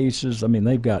 cases. I mean,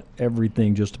 they've got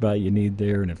everything just about you need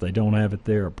there, and if they don't have it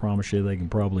there, I promise you they can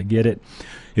probably get it.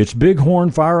 It's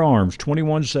Bighorn Firearms,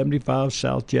 2175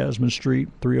 South Jasmine Street,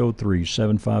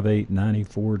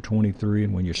 303-758-9423,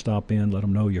 and when you stop in, let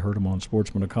them know you heard them on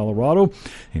Sportsman of Colorado,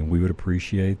 and we would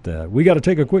appreciate that. We got to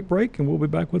take a quick break, and we'll be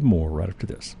back with more right after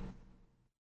this.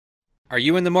 Are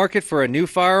you in the market for a new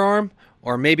firearm?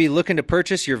 Or maybe looking to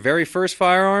purchase your very first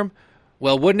firearm?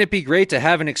 Well, wouldn't it be great to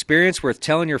have an experience worth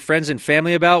telling your friends and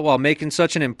family about while making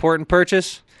such an important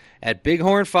purchase? At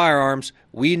Bighorn Firearms,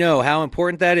 we know how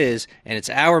important that is, and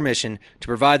it's our mission to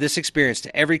provide this experience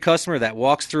to every customer that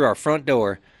walks through our front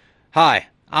door. Hi,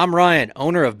 I'm Ryan,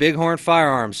 owner of Bighorn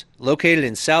Firearms, located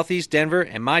in Southeast Denver,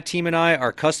 and my team and I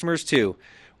are customers too.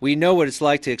 We know what it's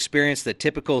like to experience the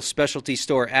typical specialty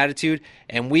store attitude,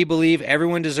 and we believe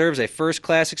everyone deserves a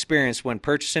first-class experience when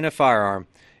purchasing a firearm.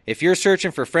 If you're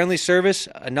searching for friendly service,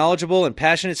 a knowledgeable and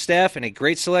passionate staff, and a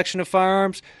great selection of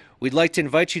firearms, we'd like to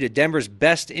invite you to Denver's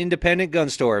best independent gun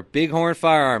store, Bighorn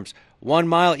Firearms, 1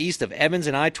 mile east of Evans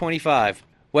and I-25.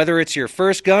 Whether it's your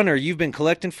first gun or you've been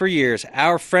collecting for years,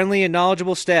 our friendly and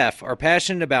knowledgeable staff are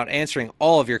passionate about answering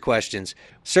all of your questions.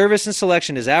 Service and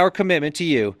selection is our commitment to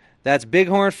you. That's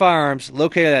Bighorn Firearms,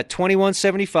 located at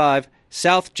 2175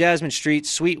 South Jasmine Street,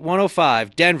 Suite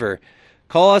 105, Denver.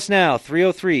 Call us now,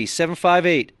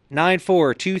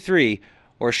 303-758-9423,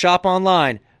 or shop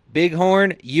online,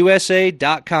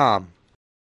 bighornusa.com.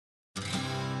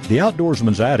 The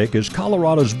Outdoorsman's Attic is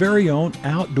Colorado's very own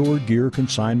outdoor gear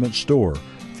consignment store.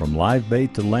 From live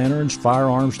bait to lanterns,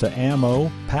 firearms to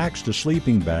ammo, packs to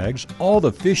sleeping bags, all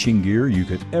the fishing gear you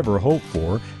could ever hope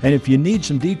for. And if you need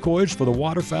some decoys for the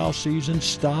waterfowl season,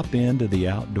 stop into the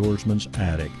Outdoorsman's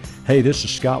Attic. Hey, this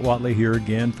is Scott Watley here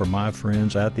again for my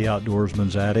friends at the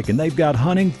Outdoorsman's Attic, and they've got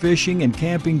hunting, fishing, and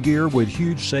camping gear with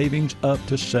huge savings up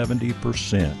to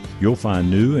 70%. You'll find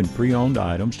new and pre-owned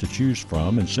items to choose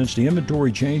from, and since the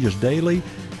inventory changes daily,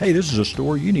 hey, this is a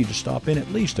store you need to stop in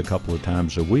at least a couple of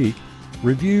times a week.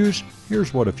 Reviews,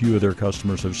 here's what a few of their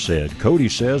customers have said. Cody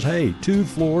says, hey, 2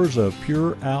 floors of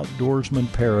pure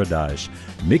outdoorsman paradise.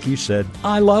 Mickey said,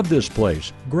 I love this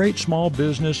place. Great small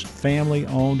business, family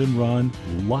owned and run,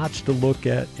 lots to look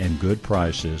at, and good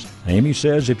prices. Amy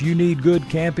says, if you need good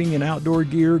camping and outdoor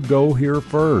gear, go here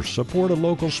first. Support a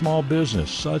local small business.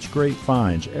 Such great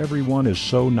finds. Everyone is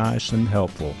so nice and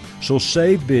helpful. So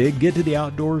save big. Get to the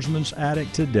Outdoorsman's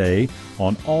Attic today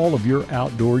on all of your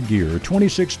outdoor gear.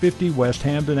 2650 West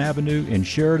Hampden Avenue in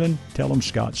Sheridan. Tell them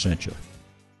Scott sent you.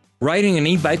 Riding an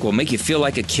e-bike will make you feel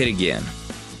like a kid again.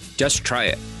 Just try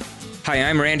it. Hi,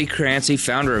 I'm Randy Crancy,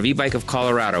 founder of E-Bike of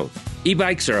Colorado.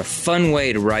 E-bikes are a fun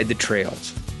way to ride the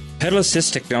trails. Pedal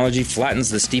assist technology flattens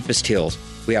the steepest hills.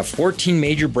 We have 14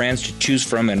 major brands to choose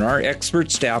from, and our expert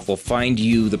staff will find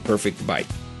you the perfect bike.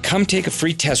 Come take a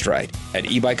free test ride at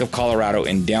E-Bike of Colorado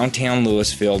in downtown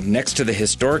Louisville next to the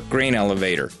historic grain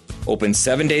elevator. Open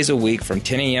 7 days a week from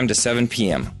 10 a.m. to 7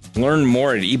 p.m. Learn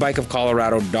more at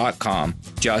ebikeofcolorado.com.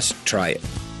 Just try it.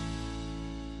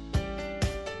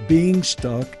 Being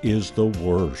stuck is the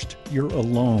worst. You're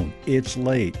alone. It's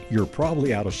late. You're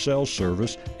probably out of cell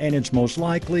service, and it's most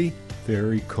likely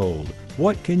very cold.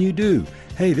 What can you do?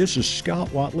 Hey, this is Scott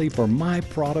Watley for my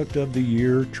product of the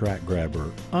year, Track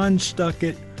Grabber. Unstuck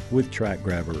it with Track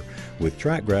Grabber. With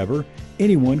Track Grabber,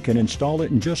 anyone can install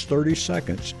it in just 30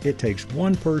 seconds. It takes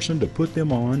one person to put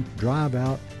them on, drive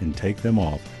out, and take them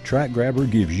off. Track Grabber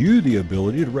gives you the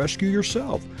ability to rescue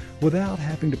yourself without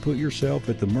having to put yourself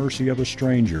at the mercy of a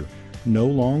stranger. No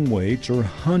long waits or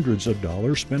hundreds of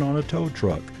dollars spent on a tow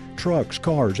truck. Trucks,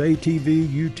 cars, ATV,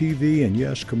 UTV, and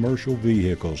yes, commercial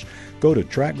vehicles. Go to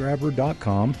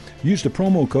trackgrabber.com, use the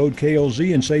promo code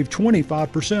KLZ, and save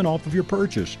 25% off of your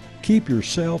purchase. Keep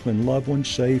yourself and loved ones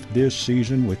safe this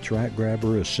season with Track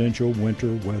Grabber Essential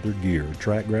Winter Weather Gear.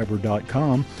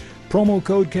 Trackgrabber.com, promo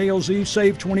code KLZ,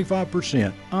 save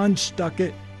 25%. Unstuck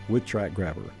it with Track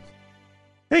Grabber.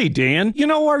 Hey, Dan, you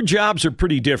know, our jobs are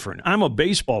pretty different. I'm a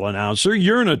baseball announcer.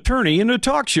 You're an attorney and a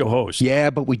talk show host. Yeah,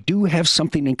 but we do have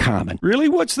something in common. Really?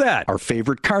 What's that? Our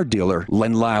favorite car dealer,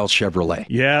 Len Lyle Chevrolet.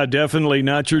 Yeah, definitely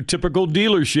not your typical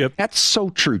dealership. That's so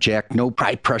true, Jack. No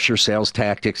high-pressure sales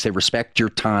tactics. They respect your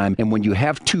time. And when you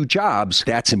have 2 jobs,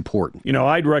 that's important. You know,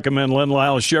 I'd recommend Len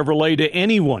Lyle Chevrolet to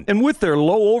anyone. And with their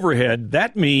low overhead,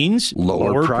 that means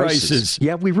lower prices.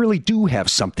 Yeah, we really do have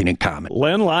something in common.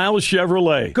 Len Lyle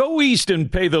Chevrolet. Go east and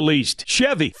pay the least.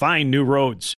 Chevy, find new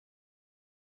roads.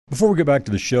 Before we get back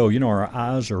to the show, you know, our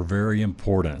eyes are very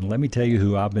important. And let me tell you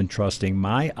who I've been trusting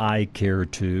my eye care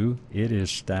to. It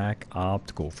is Stack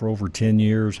Optical. For over 10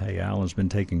 years, hey, Alan's been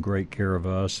taking great care of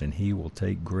us, and he will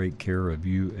take great care of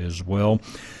you as well.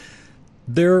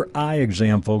 Their eye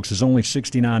exam, folks, is only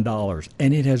 $69,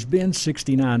 and it has been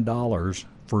 $69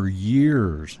 for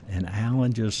years. And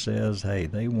Alan just says, hey,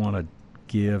 they want to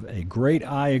give a great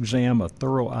eye exam, a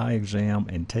thorough eye exam,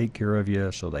 and take care of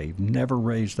you, so they've never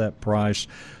raised that price.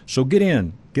 So get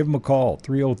in. Give them a call,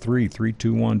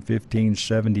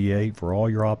 303-321-1578 for all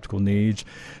your optical needs.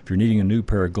 If you're needing a new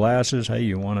pair of glasses, hey,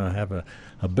 you want to have a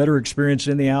better experience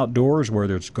in the outdoors,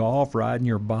 whether it's golf, riding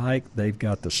your bike, they've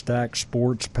got the Stack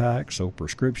Sports Pack, so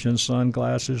prescription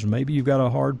sunglasses. Maybe you've got a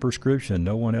hard prescription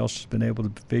no one else has been able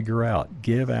to figure out.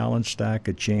 Give Alan Stack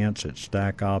a chance at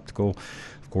Stack Optical.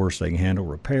 Of course, they can handle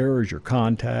repairs, your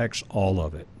contacts, all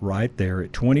of it, right there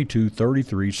at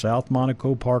 2233 South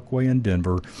Monaco Parkway in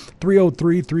Denver.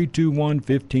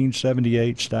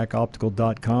 303-321-1578.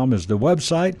 StackOptical.com is the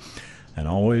website. And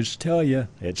I always tell you,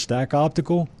 at Stack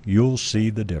Optical, you'll see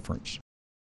the difference.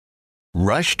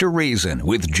 Rush to Reason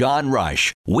with John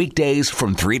Rush. Weekdays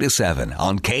from 3 to 7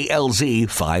 on KLZ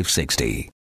 560.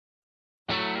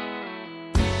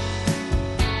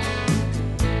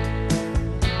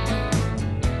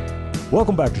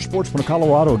 Welcome back to Sportsman of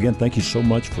Colorado. Again, thank you so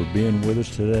much for being with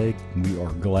us today. We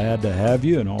are glad to have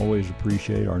you and always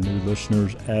appreciate our new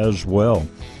listeners as well.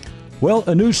 Well,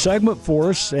 a new segment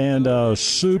for us, and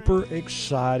super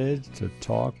excited to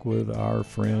talk with our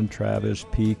friend Travis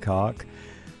Peacock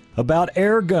about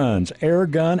air guns, Air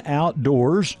Gun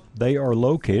Outdoors. They are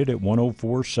located at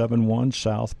 10471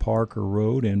 South Parker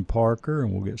Road in Parker,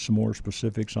 and we'll get some more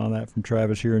specifics on that from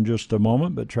Travis here in just a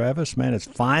moment. But Travis, man, it's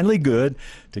finally good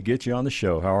to get you on the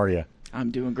show. How are you?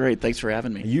 I'm doing great. Thanks for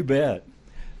having me. You bet.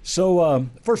 So,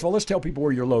 first of all, let's tell people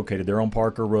where you're located. They're on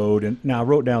Parker Road. And now I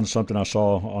wrote down something I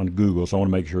saw on Google, so I want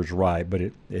to make sure it's right. But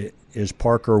it is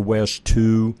Parker West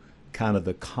 2 kind of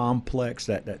the complex,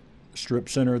 that strip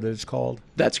center that it's called?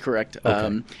 That's correct.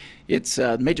 Okay. It's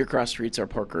major cross streets are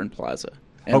Parker and Plaza,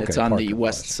 and it's on Parker the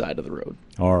west Plaza side of the road.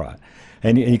 All right.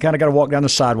 And you kind of got to walk down the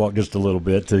sidewalk just a little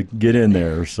bit to get in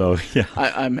there. So, yeah.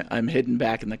 I'm hidden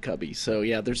back in the cubby. So,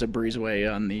 yeah, there's a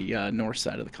breezeway on the north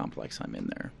side of the complex. I'm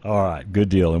in there. All right. Good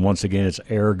deal. And once again, it's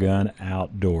Air Gun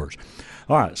Outdoors.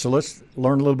 All right. So let's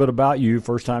learn a little bit about you.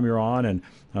 First time you're on, and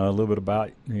a little bit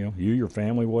about you, your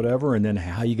family, whatever, and then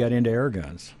how you got into air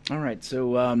guns. All right.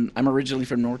 So I'm originally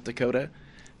from North Dakota.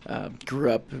 Grew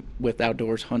up with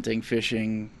outdoors, hunting,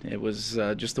 fishing. It was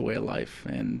just the way of life.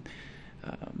 And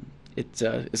it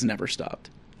has never stopped.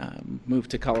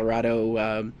 Moved to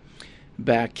Colorado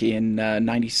back in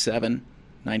 97,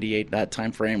 98, that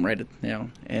time frame, right?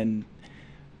 And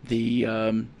the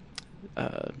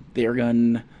air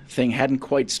gun thing hadn't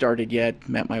quite started yet.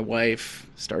 Met my wife,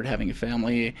 started having a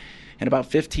family, and about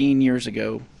 15 years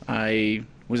ago, I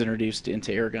was introduced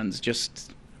into air guns.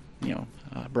 Just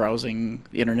browsing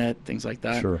the internet, things like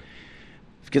that. Sure.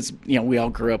 Because we all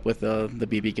grew up with the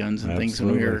BB guns and things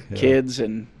when we were kids,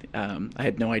 and I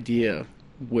had no idea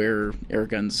where air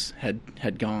guns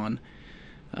had gone.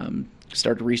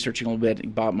 Started researching a little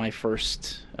bit, bought my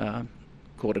first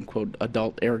quote unquote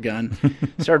adult air gun.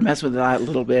 Started messing with that a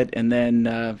little bit, and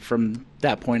then from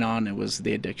that point on,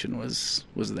 the addiction was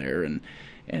there, and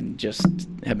just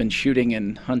have been shooting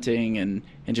and hunting and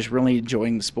just really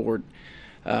enjoying the sport.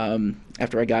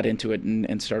 After I got into it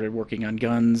and started working on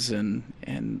guns and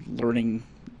learning,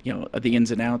 the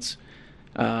ins and outs,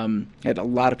 had a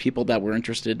lot of people that were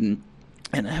interested and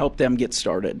helped them get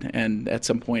started. And at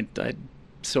some point, I had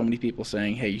so many people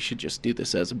saying, "Hey, you should just do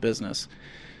this as a business."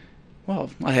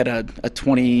 Well, I had a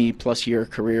 20-plus year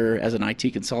career as an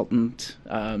IT consultant,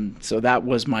 so that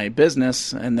was my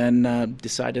business, and then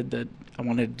decided that I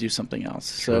wanted to do something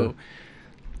else. Sure. So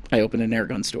I opened an air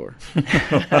gun store.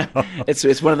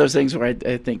 It's one of those things where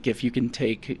I think if you can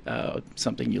take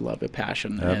something you love, a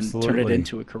passion, and turn it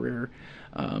into a career,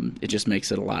 it just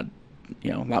makes it a lot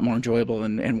more enjoyable,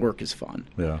 and work is fun.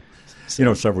 Yeah.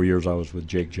 Several years I was with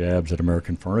Jake Jabs at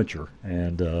American Furniture,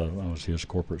 and I was his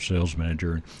corporate sales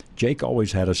manager. Jake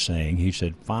always had a saying. He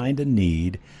said, "Find a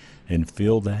need and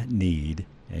fill that need,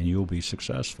 and you'll be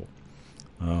successful."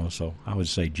 So I would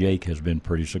say Jake has been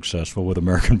pretty successful with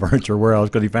American Furniture Warehouse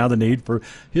because he found the need for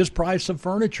his price of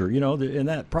furniture, in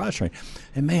that price range.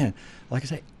 And, man, like I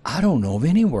say, I don't know of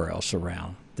anywhere else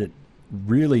around that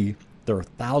really there are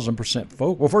 1,000%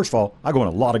 folk. Well, first of all, I go in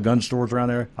a lot of gun stores around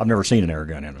there. I've never seen an air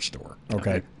gun in a store,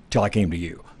 okay, till I came to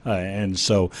you. And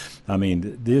so, I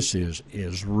mean, this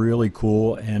is really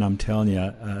cool. And I'm telling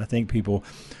you, I think people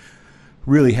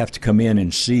really have to come in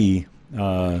and see,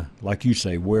 like you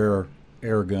say, where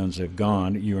air guns have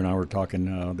gone. You and I were talking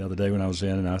the other day when I was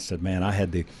in, and I said, man, I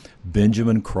had the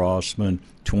Benjamin Crossman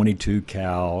 22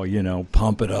 cal,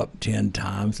 pump it up 10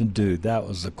 times. And, dude, that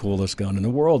was the coolest gun in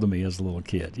the world to me as a little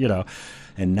kid,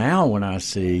 And now when I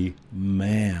see,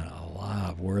 man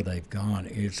alive, where they've gone,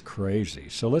 it's crazy.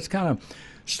 So let's kind of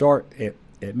start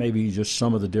at maybe just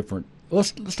some of the different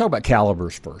let's talk about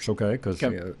calibers first, okay? Because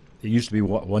it used to be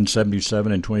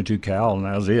 177 and 22 cal, and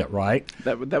that was it, right?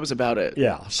 That was about it.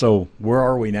 Yeah. So where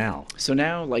are we now? So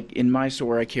now, like in my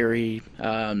store, I carry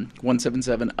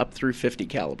 177 up through 50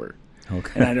 caliber.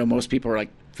 Okay. And I know most people are like,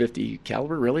 50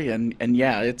 caliber, really? And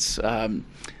yeah, it's. I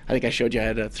think I showed you I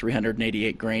had a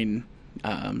 388 grain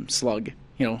slug,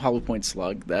 hollow point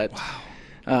slug. That,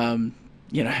 wow.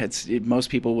 Most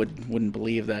people wouldn't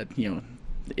believe that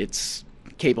it's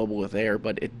capable with air,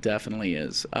 but it definitely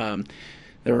is.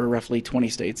 There are roughly 20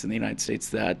 states in the United States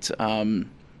that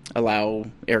allow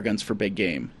air guns for big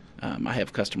game. I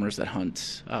have customers that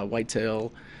hunt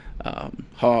whitetail,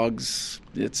 hogs.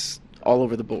 It's all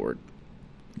over the board,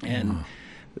 and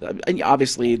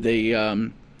obviously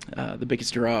the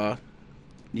biggest draw,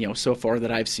 so far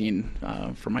that I've seen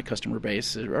from my customer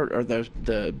base are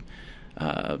the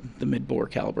mid-bore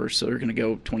calibers. So they're going to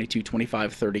go 22,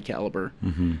 25, 30 caliber.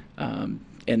 Mm-hmm.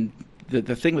 And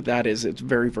the thing with that is it's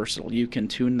very versatile. You can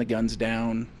tune the guns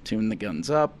down, tune the guns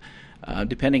up,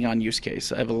 depending on use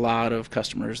case. I have a lot of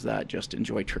customers that just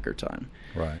enjoy trigger time.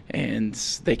 Right. And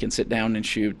they can sit down and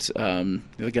shoot.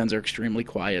 The guns are extremely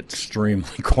quiet.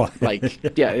 Extremely quiet.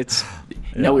 It's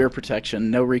no ear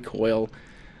protection, no recoil.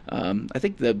 I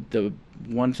think the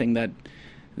one thing that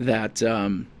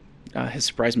has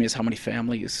surprised me is how many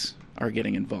families are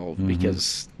getting involved, mm-hmm.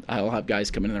 because I'll have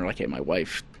guys come in and they're like, hey, my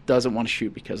wife doesn't want to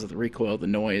shoot because of the recoil, the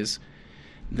noise.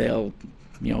 They'll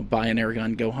buy an air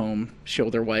gun, go home, show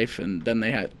their wife, and then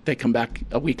they come back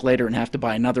a week later and have to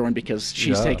buy another one because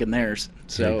she's taken theirs.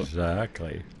 So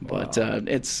exactly. But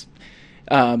it's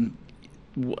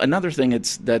another thing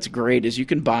that's great is you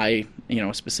can buy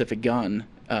a specific gun,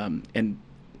 and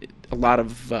a lot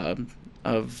of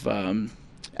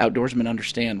outdoorsmen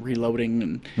understand reloading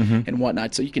and mm-hmm. and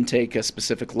whatnot. So you can take a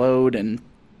specific load and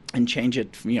change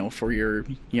it, for your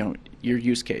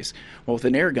use case. Well, with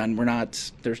an air gun,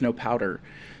 there's no powder,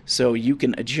 so you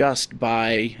can adjust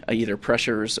by either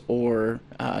pressures or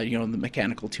the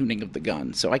mechanical tuning of the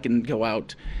gun. So I can go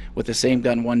out with the same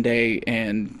gun one day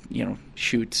and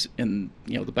shoot in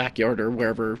the backyard or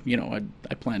wherever I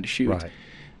plan to shoot, right.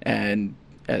 And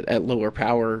at lower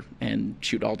power and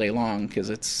shoot all day long because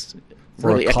it's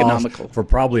really economical for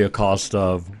probably a cost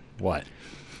of what?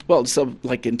 Well, so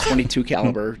like in 22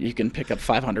 caliber, you can pick up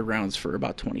 500 rounds for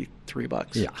about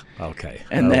 $23. Yeah. Okay.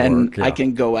 And then I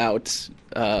can go out,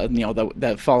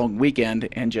 the following weekend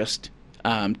and just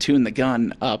tune the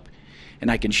gun up, and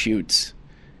I can shoot,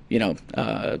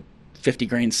 50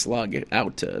 grain slug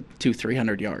out to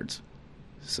 200-300 yards.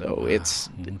 So it's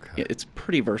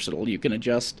pretty versatile. You can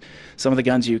adjust some of the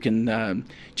guns. You can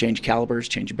change calibers,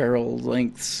 change barrel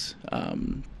lengths.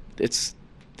 The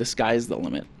sky's the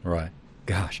limit. Right.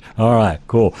 Gosh. All right,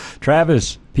 cool.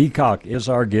 Travis Peacock is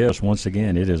our guest. Once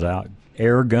again, it is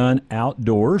Air Gun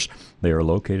Outdoors. They are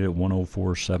located at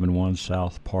 10471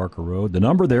 South Parker Road. The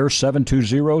number there is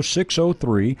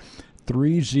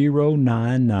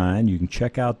 720-603-3099. You can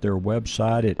check out their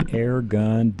website at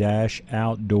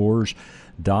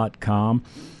airgun-outdoors.com.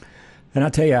 And I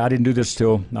tell you, I didn't do this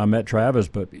till I met Travis,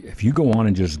 but if you go on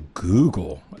and just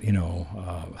Google,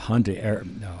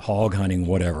 hog hunting,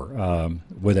 whatever,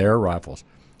 with air rifles,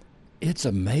 it's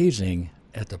amazing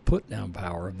at the put-down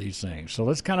power of these things. So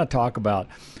let's kind of talk about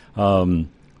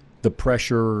the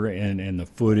pressure and the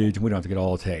footage. We don't have to get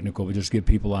all technical, but just give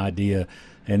people an idea,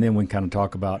 and then we can kind of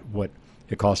talk about what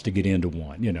it costs to get into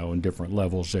one, and different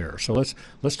levels there. So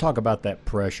let's talk about that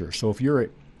pressure. So if you're at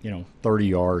 30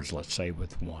 yards, let's say,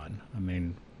 with one. I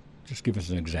mean, just give us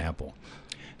an example.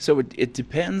 So it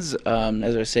depends.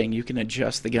 As I was saying, you can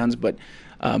adjust the guns, but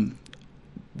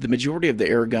the majority of the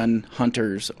air gun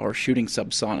hunters are shooting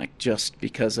subsonic just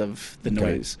because of the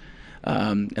noise.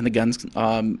 And the guns,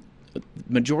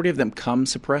 majority of them come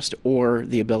suppressed or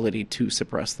the ability to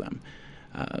suppress them.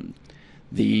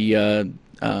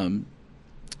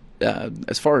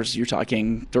 As far as you're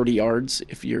talking 30 yards,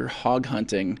 if you're hog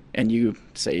hunting and you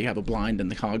say you have a blind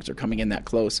and the hogs are coming in that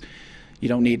close, you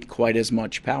don't need quite as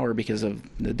much power because of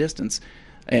the distance.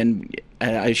 And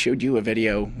I showed you a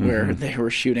video where mm-hmm. they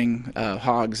were shooting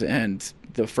hogs, and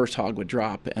the first hog would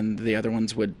drop and the other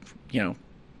ones would,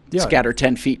 scatter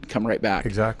 10 feet and come right back.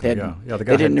 Exactly, The guy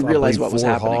they didn't realize what was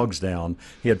happening. Hogs down.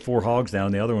 He had 4 hogs down,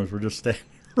 and the other ones were just staying.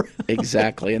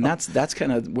 Exactly, and that's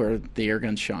kind of where the air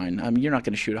guns shine. I mean, you're not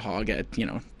going to shoot a hog at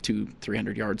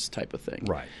 200-300 yards type of thing,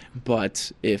 right?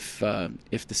 But if the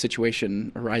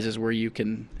situation arises where you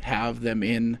can have them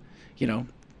in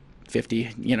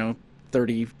 50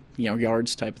 30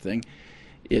 yards type of thing,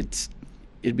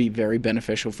 it'd be very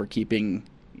beneficial for keeping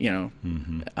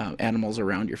mm-hmm. Animals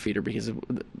around your feeder, because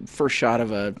the first shot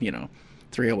of a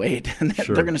 .308, and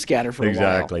Sure. they're going to scatter for a while.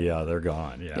 Exactly, yeah, they're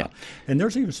gone, yeah. And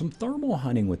there's even some thermal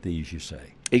hunting with these, you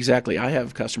say? Exactly. I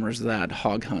have customers that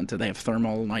hog hunt, and they have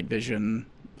thermal, night vision,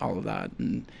 all of that,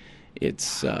 and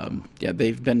it's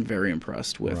they've been very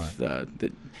impressed with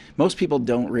most people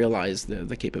don't realize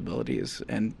the capabilities,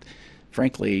 and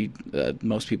frankly,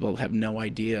 most people have no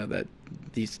idea that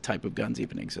these type of guns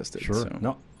even existed. Sure. So.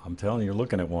 No, I'm telling you, you're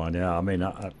looking at one. Yeah, I mean,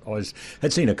 I always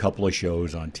had seen a couple of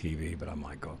shows on TV, but I'm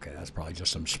like, okay, that's probably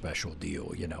just some special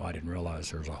deal. I didn't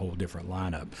realize there's a whole different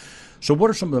lineup. So what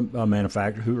are some of the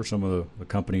manufacturers, who are some of the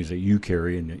companies that you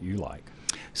carry and that you like?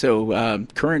 So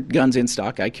current guns in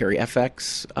stock, I carry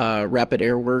FX, Rapid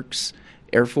Air Works,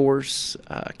 Air Force,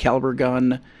 Caliber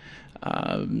Gun,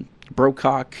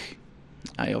 Brocock.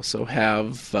 I also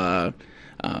have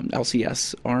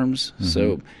LCS arms. Mm-hmm.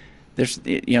 So there's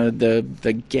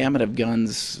the gamut of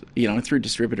guns. Through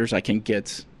distributors, I can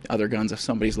get other guns if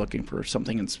somebody's looking for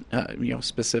something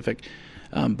specific.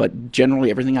 But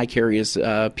generally, everything I carry is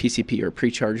PCP or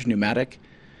pre-charged pneumatic.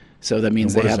 So that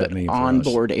means they have an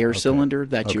onboard air cylinder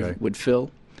that you would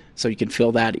fill. So you can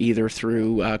fill that either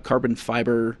through carbon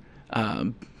fiber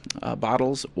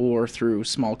bottles or through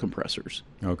small compressors.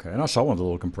 Okay, and I saw one of the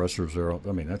little compressors there.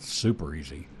 I mean, that's super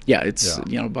easy. Yeah, it's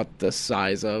about the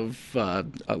size of a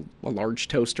large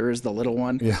toaster is the little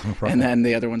one. Yeah, right. And then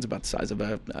the other one's about the size of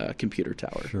a computer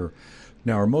tower. Sure.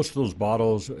 Now, are most of those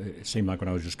bottles, it seemed like when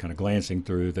I was just kind of glancing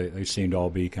through, they seem to all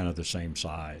be kind of the same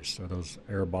size. Are those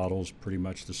air bottles pretty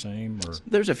much the same? Or?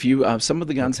 There's a few. Some of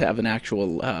the guns have an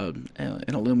actual an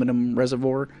aluminum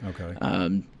reservoir. Okay.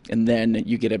 And then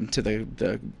you get into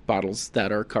the bottles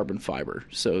that are carbon fiber.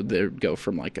 So they go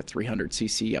from like a 300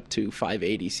 cc up to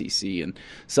 580 cc. And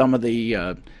some of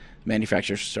the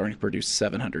manufacturers are starting to produce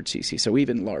 700 cc, so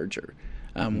even larger.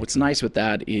 What's nice with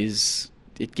that is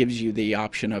it gives you the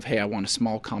option of, hey, I want a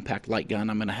small, compact, light gun.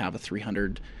 I'm going to have a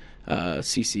 300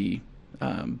 cc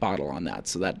bottle on that,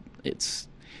 so that it's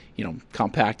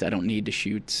compact. I don't need to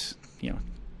shoot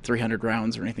 300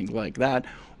 rounds or anything like that.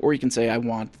 Or you can say, I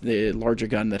want the larger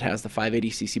gun that has the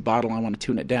 580 cc bottle. I want to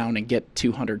tune it down and get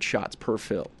 200 shots per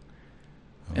fill.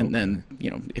 Okay. And then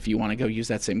if you want to go use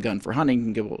that same gun for hunting, you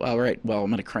can go, all right, well,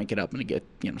 I'm going to crank it up and get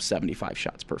 75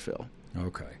 shots per fill.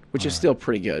 Okay. Which is still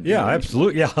pretty good. Yeah,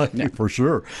 absolutely. Yeah, for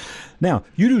sure. Now,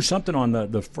 you do something on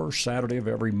the first Saturday of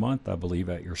every month, I believe,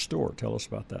 at your store. Tell us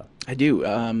about that. I do.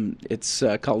 It's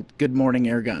called Good Morning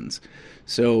Air Guns.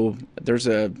 So there's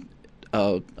a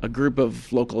group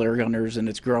of local air gunners, and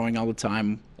it's growing all the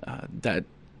time, that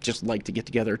just like to get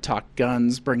together, talk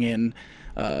guns, bring in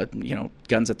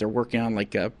guns that they're working on,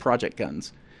 like project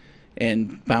guns,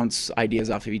 and bounce ideas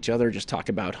off of each other, just talk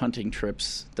about hunting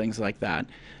trips, things like that.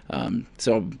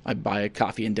 So I buy a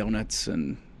coffee and donuts,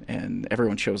 and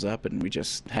everyone shows up, and we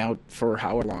just hang out for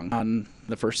however long on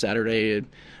the first Saturday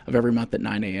of every month at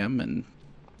 9 a.m., and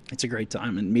it's a great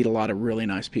time and meet a lot of really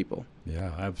nice people.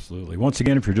 Yeah, absolutely. Once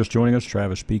again, if you're just joining us,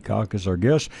 Travis Peacock is our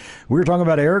guest. We're talking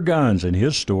about air guns in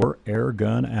his store, Air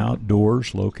Gun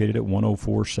Outdoors, located at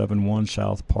 10471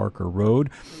 South Parker Road.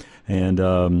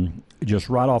 And just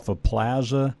right off of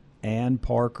Plaza and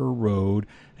Parker Road.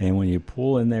 And when you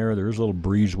pull in there, there's a little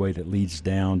breezeway that leads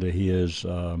down to his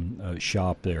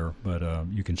shop there. But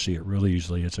you can see it really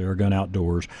easily. It's Air Gun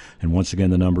Outdoors. And once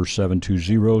again, the number is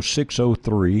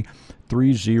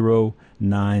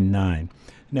 720-603-3099.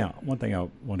 Now, one thing I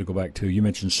want to go back to, you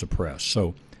mentioned suppress.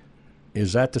 So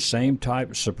is that the same type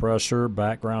of suppressor,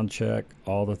 background check,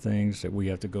 all the things that we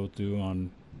have to go through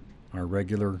on our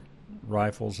regular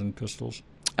rifles and pistols?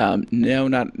 No,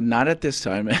 not at this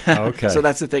time. Okay. So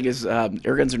that's the thing is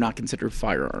air guns are not considered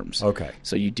firearms. Okay.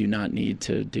 So you do not need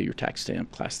to do your tax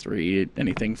stamp, Class 3,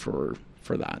 anything for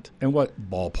that. And what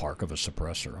ballpark of a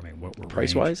suppressor? I mean, what were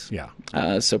price-wise? Yeah.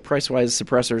 So price-wise,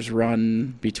 suppressors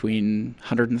run between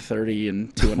 $130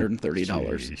 and $230.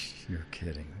 Jeez, you're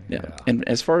kidding. Yeah. And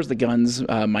as far as the guns,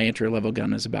 my entry-level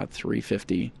gun is about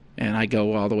 $350, and I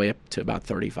go all the way up to about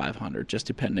 $3,500, just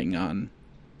depending on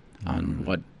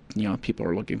what people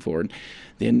are looking for. And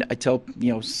then I tell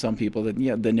some people that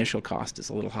the initial cost is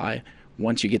a little high.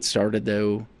 Once you get started,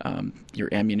 though, your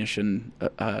ammunition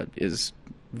is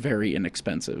very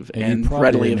inexpensive and you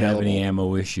readily didn't available. Have any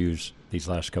ammo issues these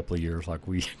last couple of years like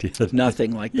we did?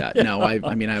 Nothing like that. Yeah. No,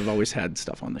 I've always had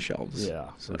stuff on the shelves. Yeah,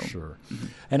 for sure. Mm-hmm.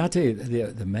 And I tell you,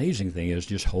 the amazing thing is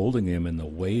just holding them and the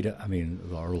weight. I mean,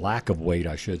 or lack of weight,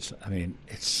 I should say. I mean,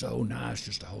 it's so nice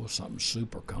just to hold something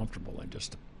super comfortable and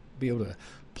just to be able to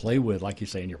play with, like you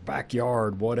say, in your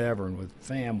backyard, whatever, and with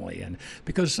family. And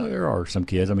because there are some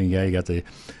kids, I mean, yeah, you got the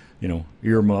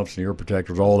earmuffs and ear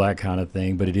protectors, all that kind of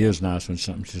thing. But it is nice when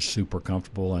something's just super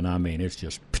comfortable. And I mean, it's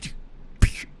just,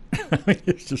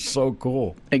 It's just so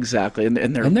cool. Exactly, and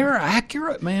they're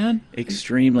accurate, man.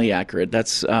 Extremely accurate.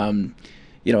 That's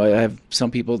you know, I have some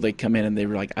people, they come in and they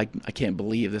were like, I can't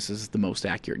believe this is the most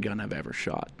accurate gun I've ever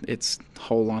shot. It's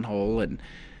hole on hole. And,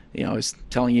 you know, I was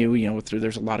telling you, you know,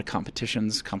 there's a lot of competition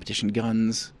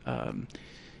guns.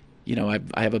 You know,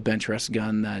 I have a bench rest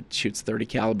gun that shoots 30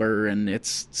 caliber and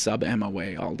it's sub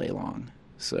MOA all day long.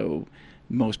 So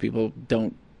most people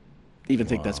don't even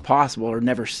think that's possible or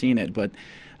never seen it. But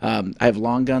I have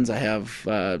long guns. I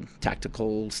have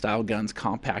tactical style guns,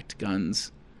 compact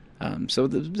guns. So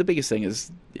the biggest thing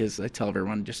is I tell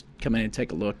everyone, just come in and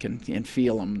take a look and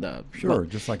feel them.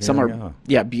 Just like some are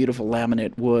beautiful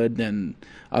laminate wood, and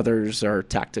others are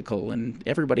tactical, and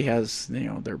everybody has, you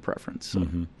know, their preference. So.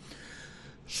 Mm-hmm.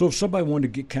 So if somebody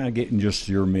wanted to get in just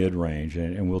your mid-range,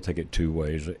 and we'll take it two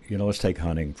ways. You know, let's take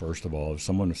hunting first of all. If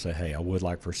someone would say, hey, I would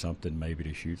like for something maybe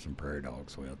to shoot some prairie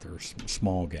dogs with, or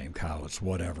small game, coyotes,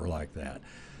 whatever like that.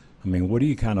 I mean, what are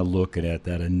you kind of looking at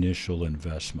that initial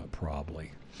investment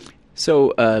probably?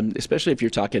 So, especially if you're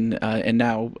talking, and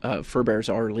now fur bears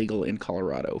are legal in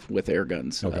Colorado with air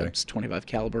guns. Okay. It's 25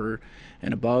 caliber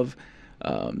and above.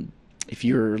 If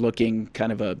you're looking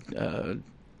kind of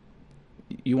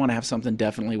you want to have something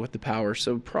definitely with the power.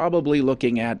 So probably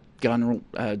looking at gun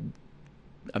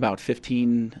about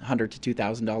 $1,500 to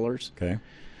 $2,000. Okay.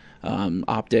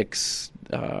 Optics,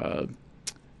 I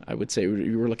would say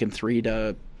you were looking $300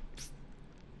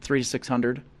 to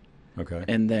 $600. Okay.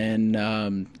 And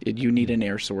then you need an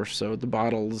air source, so the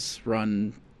bottles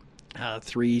run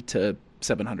 $300 to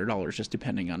 $700, just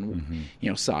depending on you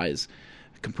know, size.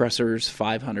 Compressors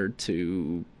 $500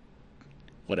 to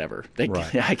whatever.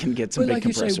 Right. I can get some big like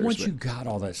compressors. You say, once you got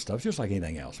all that stuff, just like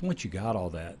anything else, once you got all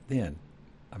that, then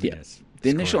I mean, it's the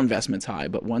initial investment's high,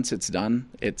 but once it's done,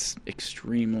 it's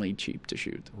extremely cheap to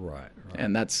shoot. Right.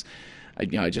 And that's,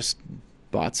 I just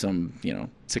bought some,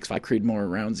 6.5 Creedmoor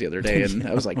rounds the other day, and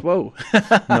I was like, whoa.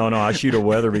 No, I shoot a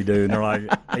Weatherby, dude, and they're like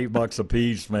 $8 a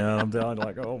piece, man. I'm down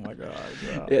like, oh my God.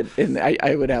 Yeah. And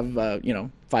I would have,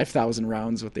 5,000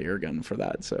 rounds with the air gun for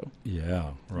that. So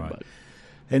yeah, right.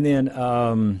 And then,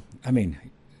 I mean,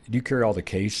 do you carry all the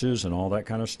cases and all that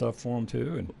kind of stuff for them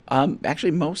too? And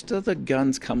actually, most of the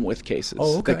guns come with cases.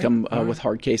 Oh, okay. They come with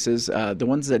hard cases. The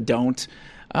ones that don't,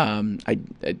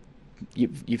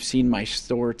 you've seen my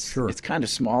store. It's kind of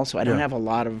small, so I don't have a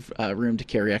lot of room to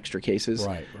carry extra cases.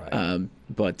 Right.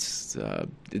 But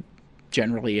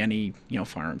generally, any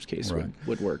firearms case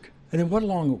would work. And then what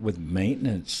along with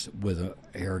maintenance with an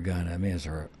air gun? I mean, is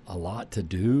there a lot to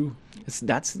do?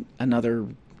 That's another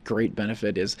great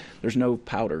benefit is there's no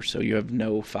powder, so you have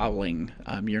no fouling.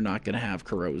 You're not going to have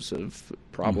corrosive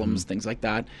problems, things like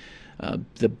that.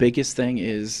 The biggest thing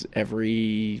is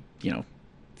every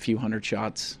few hundred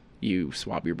shots you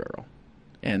swab your barrel,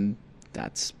 and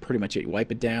that's pretty much it. You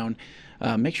wipe it down.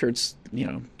 Make sure it's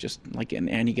just like in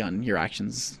any gun, your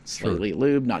action's slightly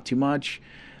lubed, not too much.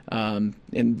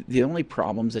 And the only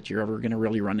problems that you're ever going to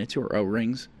really run into are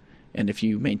O-rings. And if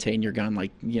you maintain your gun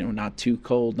like, not too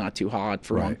cold, not too hot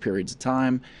for long periods of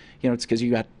time, it's because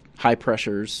you got high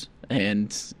pressures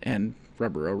and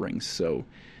rubber O-rings. So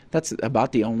that's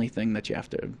about the only thing that you have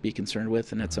to be concerned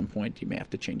with. And at some point you may have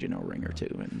to change an O-ring or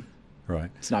two. And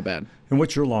it's not bad. And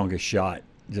what's your longest shot?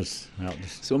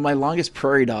 So my longest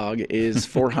prairie dog is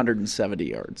 470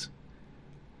 yards.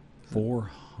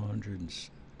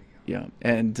 470. Yeah,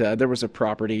 and there was a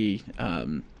property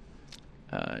in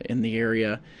the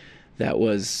area that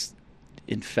was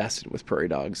infested with prairie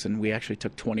dogs, and we actually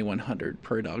took 2,100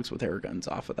 prairie dogs with air guns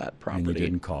off of that property. And you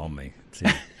didn't call me. See,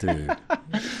 dude.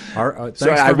 Thanks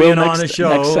so for being on the next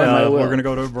show. time we're going to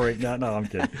go to a break. No, I'm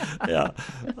kidding. Yeah.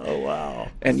 Oh, wow.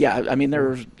 And, yeah, I mean, there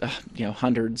were,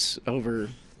 hundreds over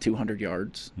 200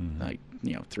 yards, like,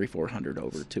 300-400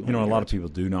 over 200 a lot yards. of people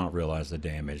do not realize the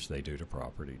damage they do to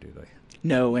property, do they?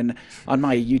 No, and on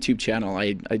my YouTube channel,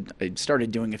 I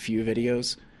started doing a few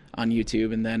videos on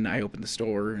YouTube, and then I opened the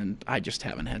store, and I just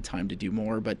haven't had time to do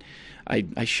more. But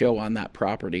I show on that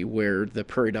property where the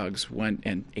prairie dogs went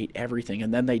and ate everything,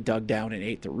 and then they dug down and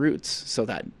ate the roots so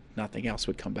that nothing else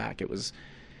would come back. It was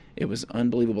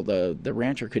unbelievable. The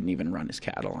rancher couldn't even run his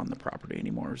cattle on the property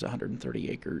anymore. It was 130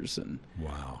 acres, and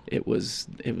wow, it was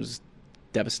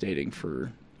devastating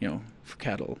for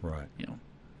cattle. Right.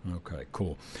 Okay,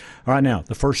 cool. All right, now,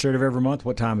 the first Saturday of every month,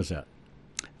 what time is that?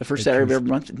 The first Saturday of every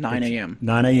month, 9 a.m.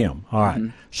 9 a.m. All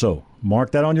right. So mark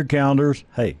that on your calendars.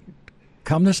 Hey,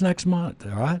 come this next month,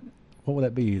 all right? What would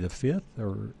that be, the 5th?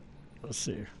 Or let's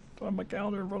see. Do I have my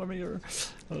calendar in front of me here?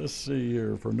 Let's see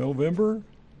here. For November,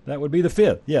 that would be the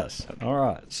 5th, yes. All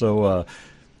right. So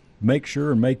make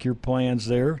sure and make your plans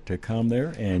there to come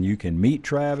there, and you can meet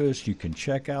Travis. You can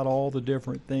check out all the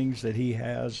different things that he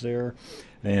has there.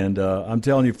 And I'm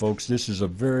telling you, folks, this is a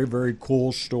very, very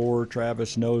cool store.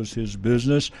 Travis knows his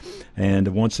business. And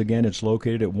once again, it's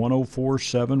located at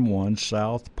 10471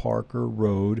 South Parker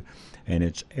Road, and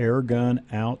it's Airgun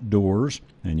Outdoors.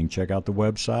 And you can check out the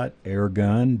website,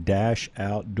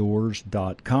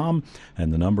 airgun-outdoors.com,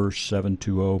 and the number is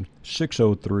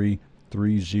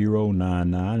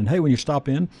 720-603-3099. And hey, when you stop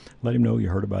in, let him know you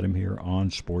heard about him here on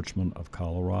Sportsman of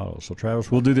Colorado. So,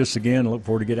 Travis, we'll do this again. I look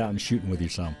forward to get out and shooting with you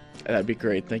some. That'd be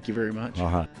great. Thank you very much.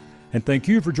 And thank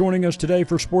you for joining us today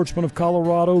for Sportsman of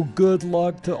Colorado. Good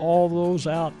luck to all those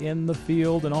out in the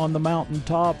field and on the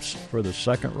mountaintops for the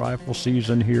second rifle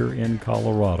season here in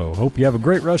Colorado. Hope you have a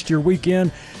great rest of your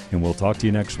weekend, and we'll talk to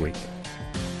you next week.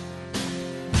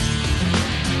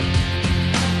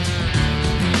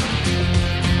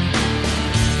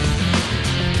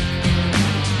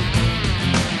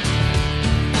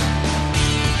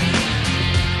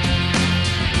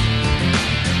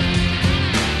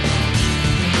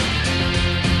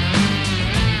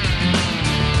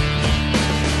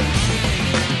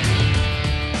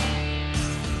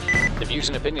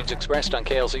 Opinions expressed on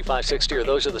KLZ 560 are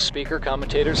those of the speaker,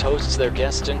 commentators, hosts, their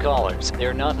guests, and callers. They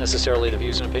are not necessarily the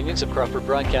views and opinions of Crawford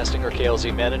Broadcasting or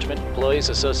KLZ management, employees,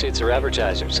 associates, or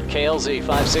advertisers. KLZ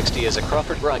 560 is a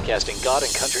Crawford Broadcasting God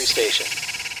and Country station.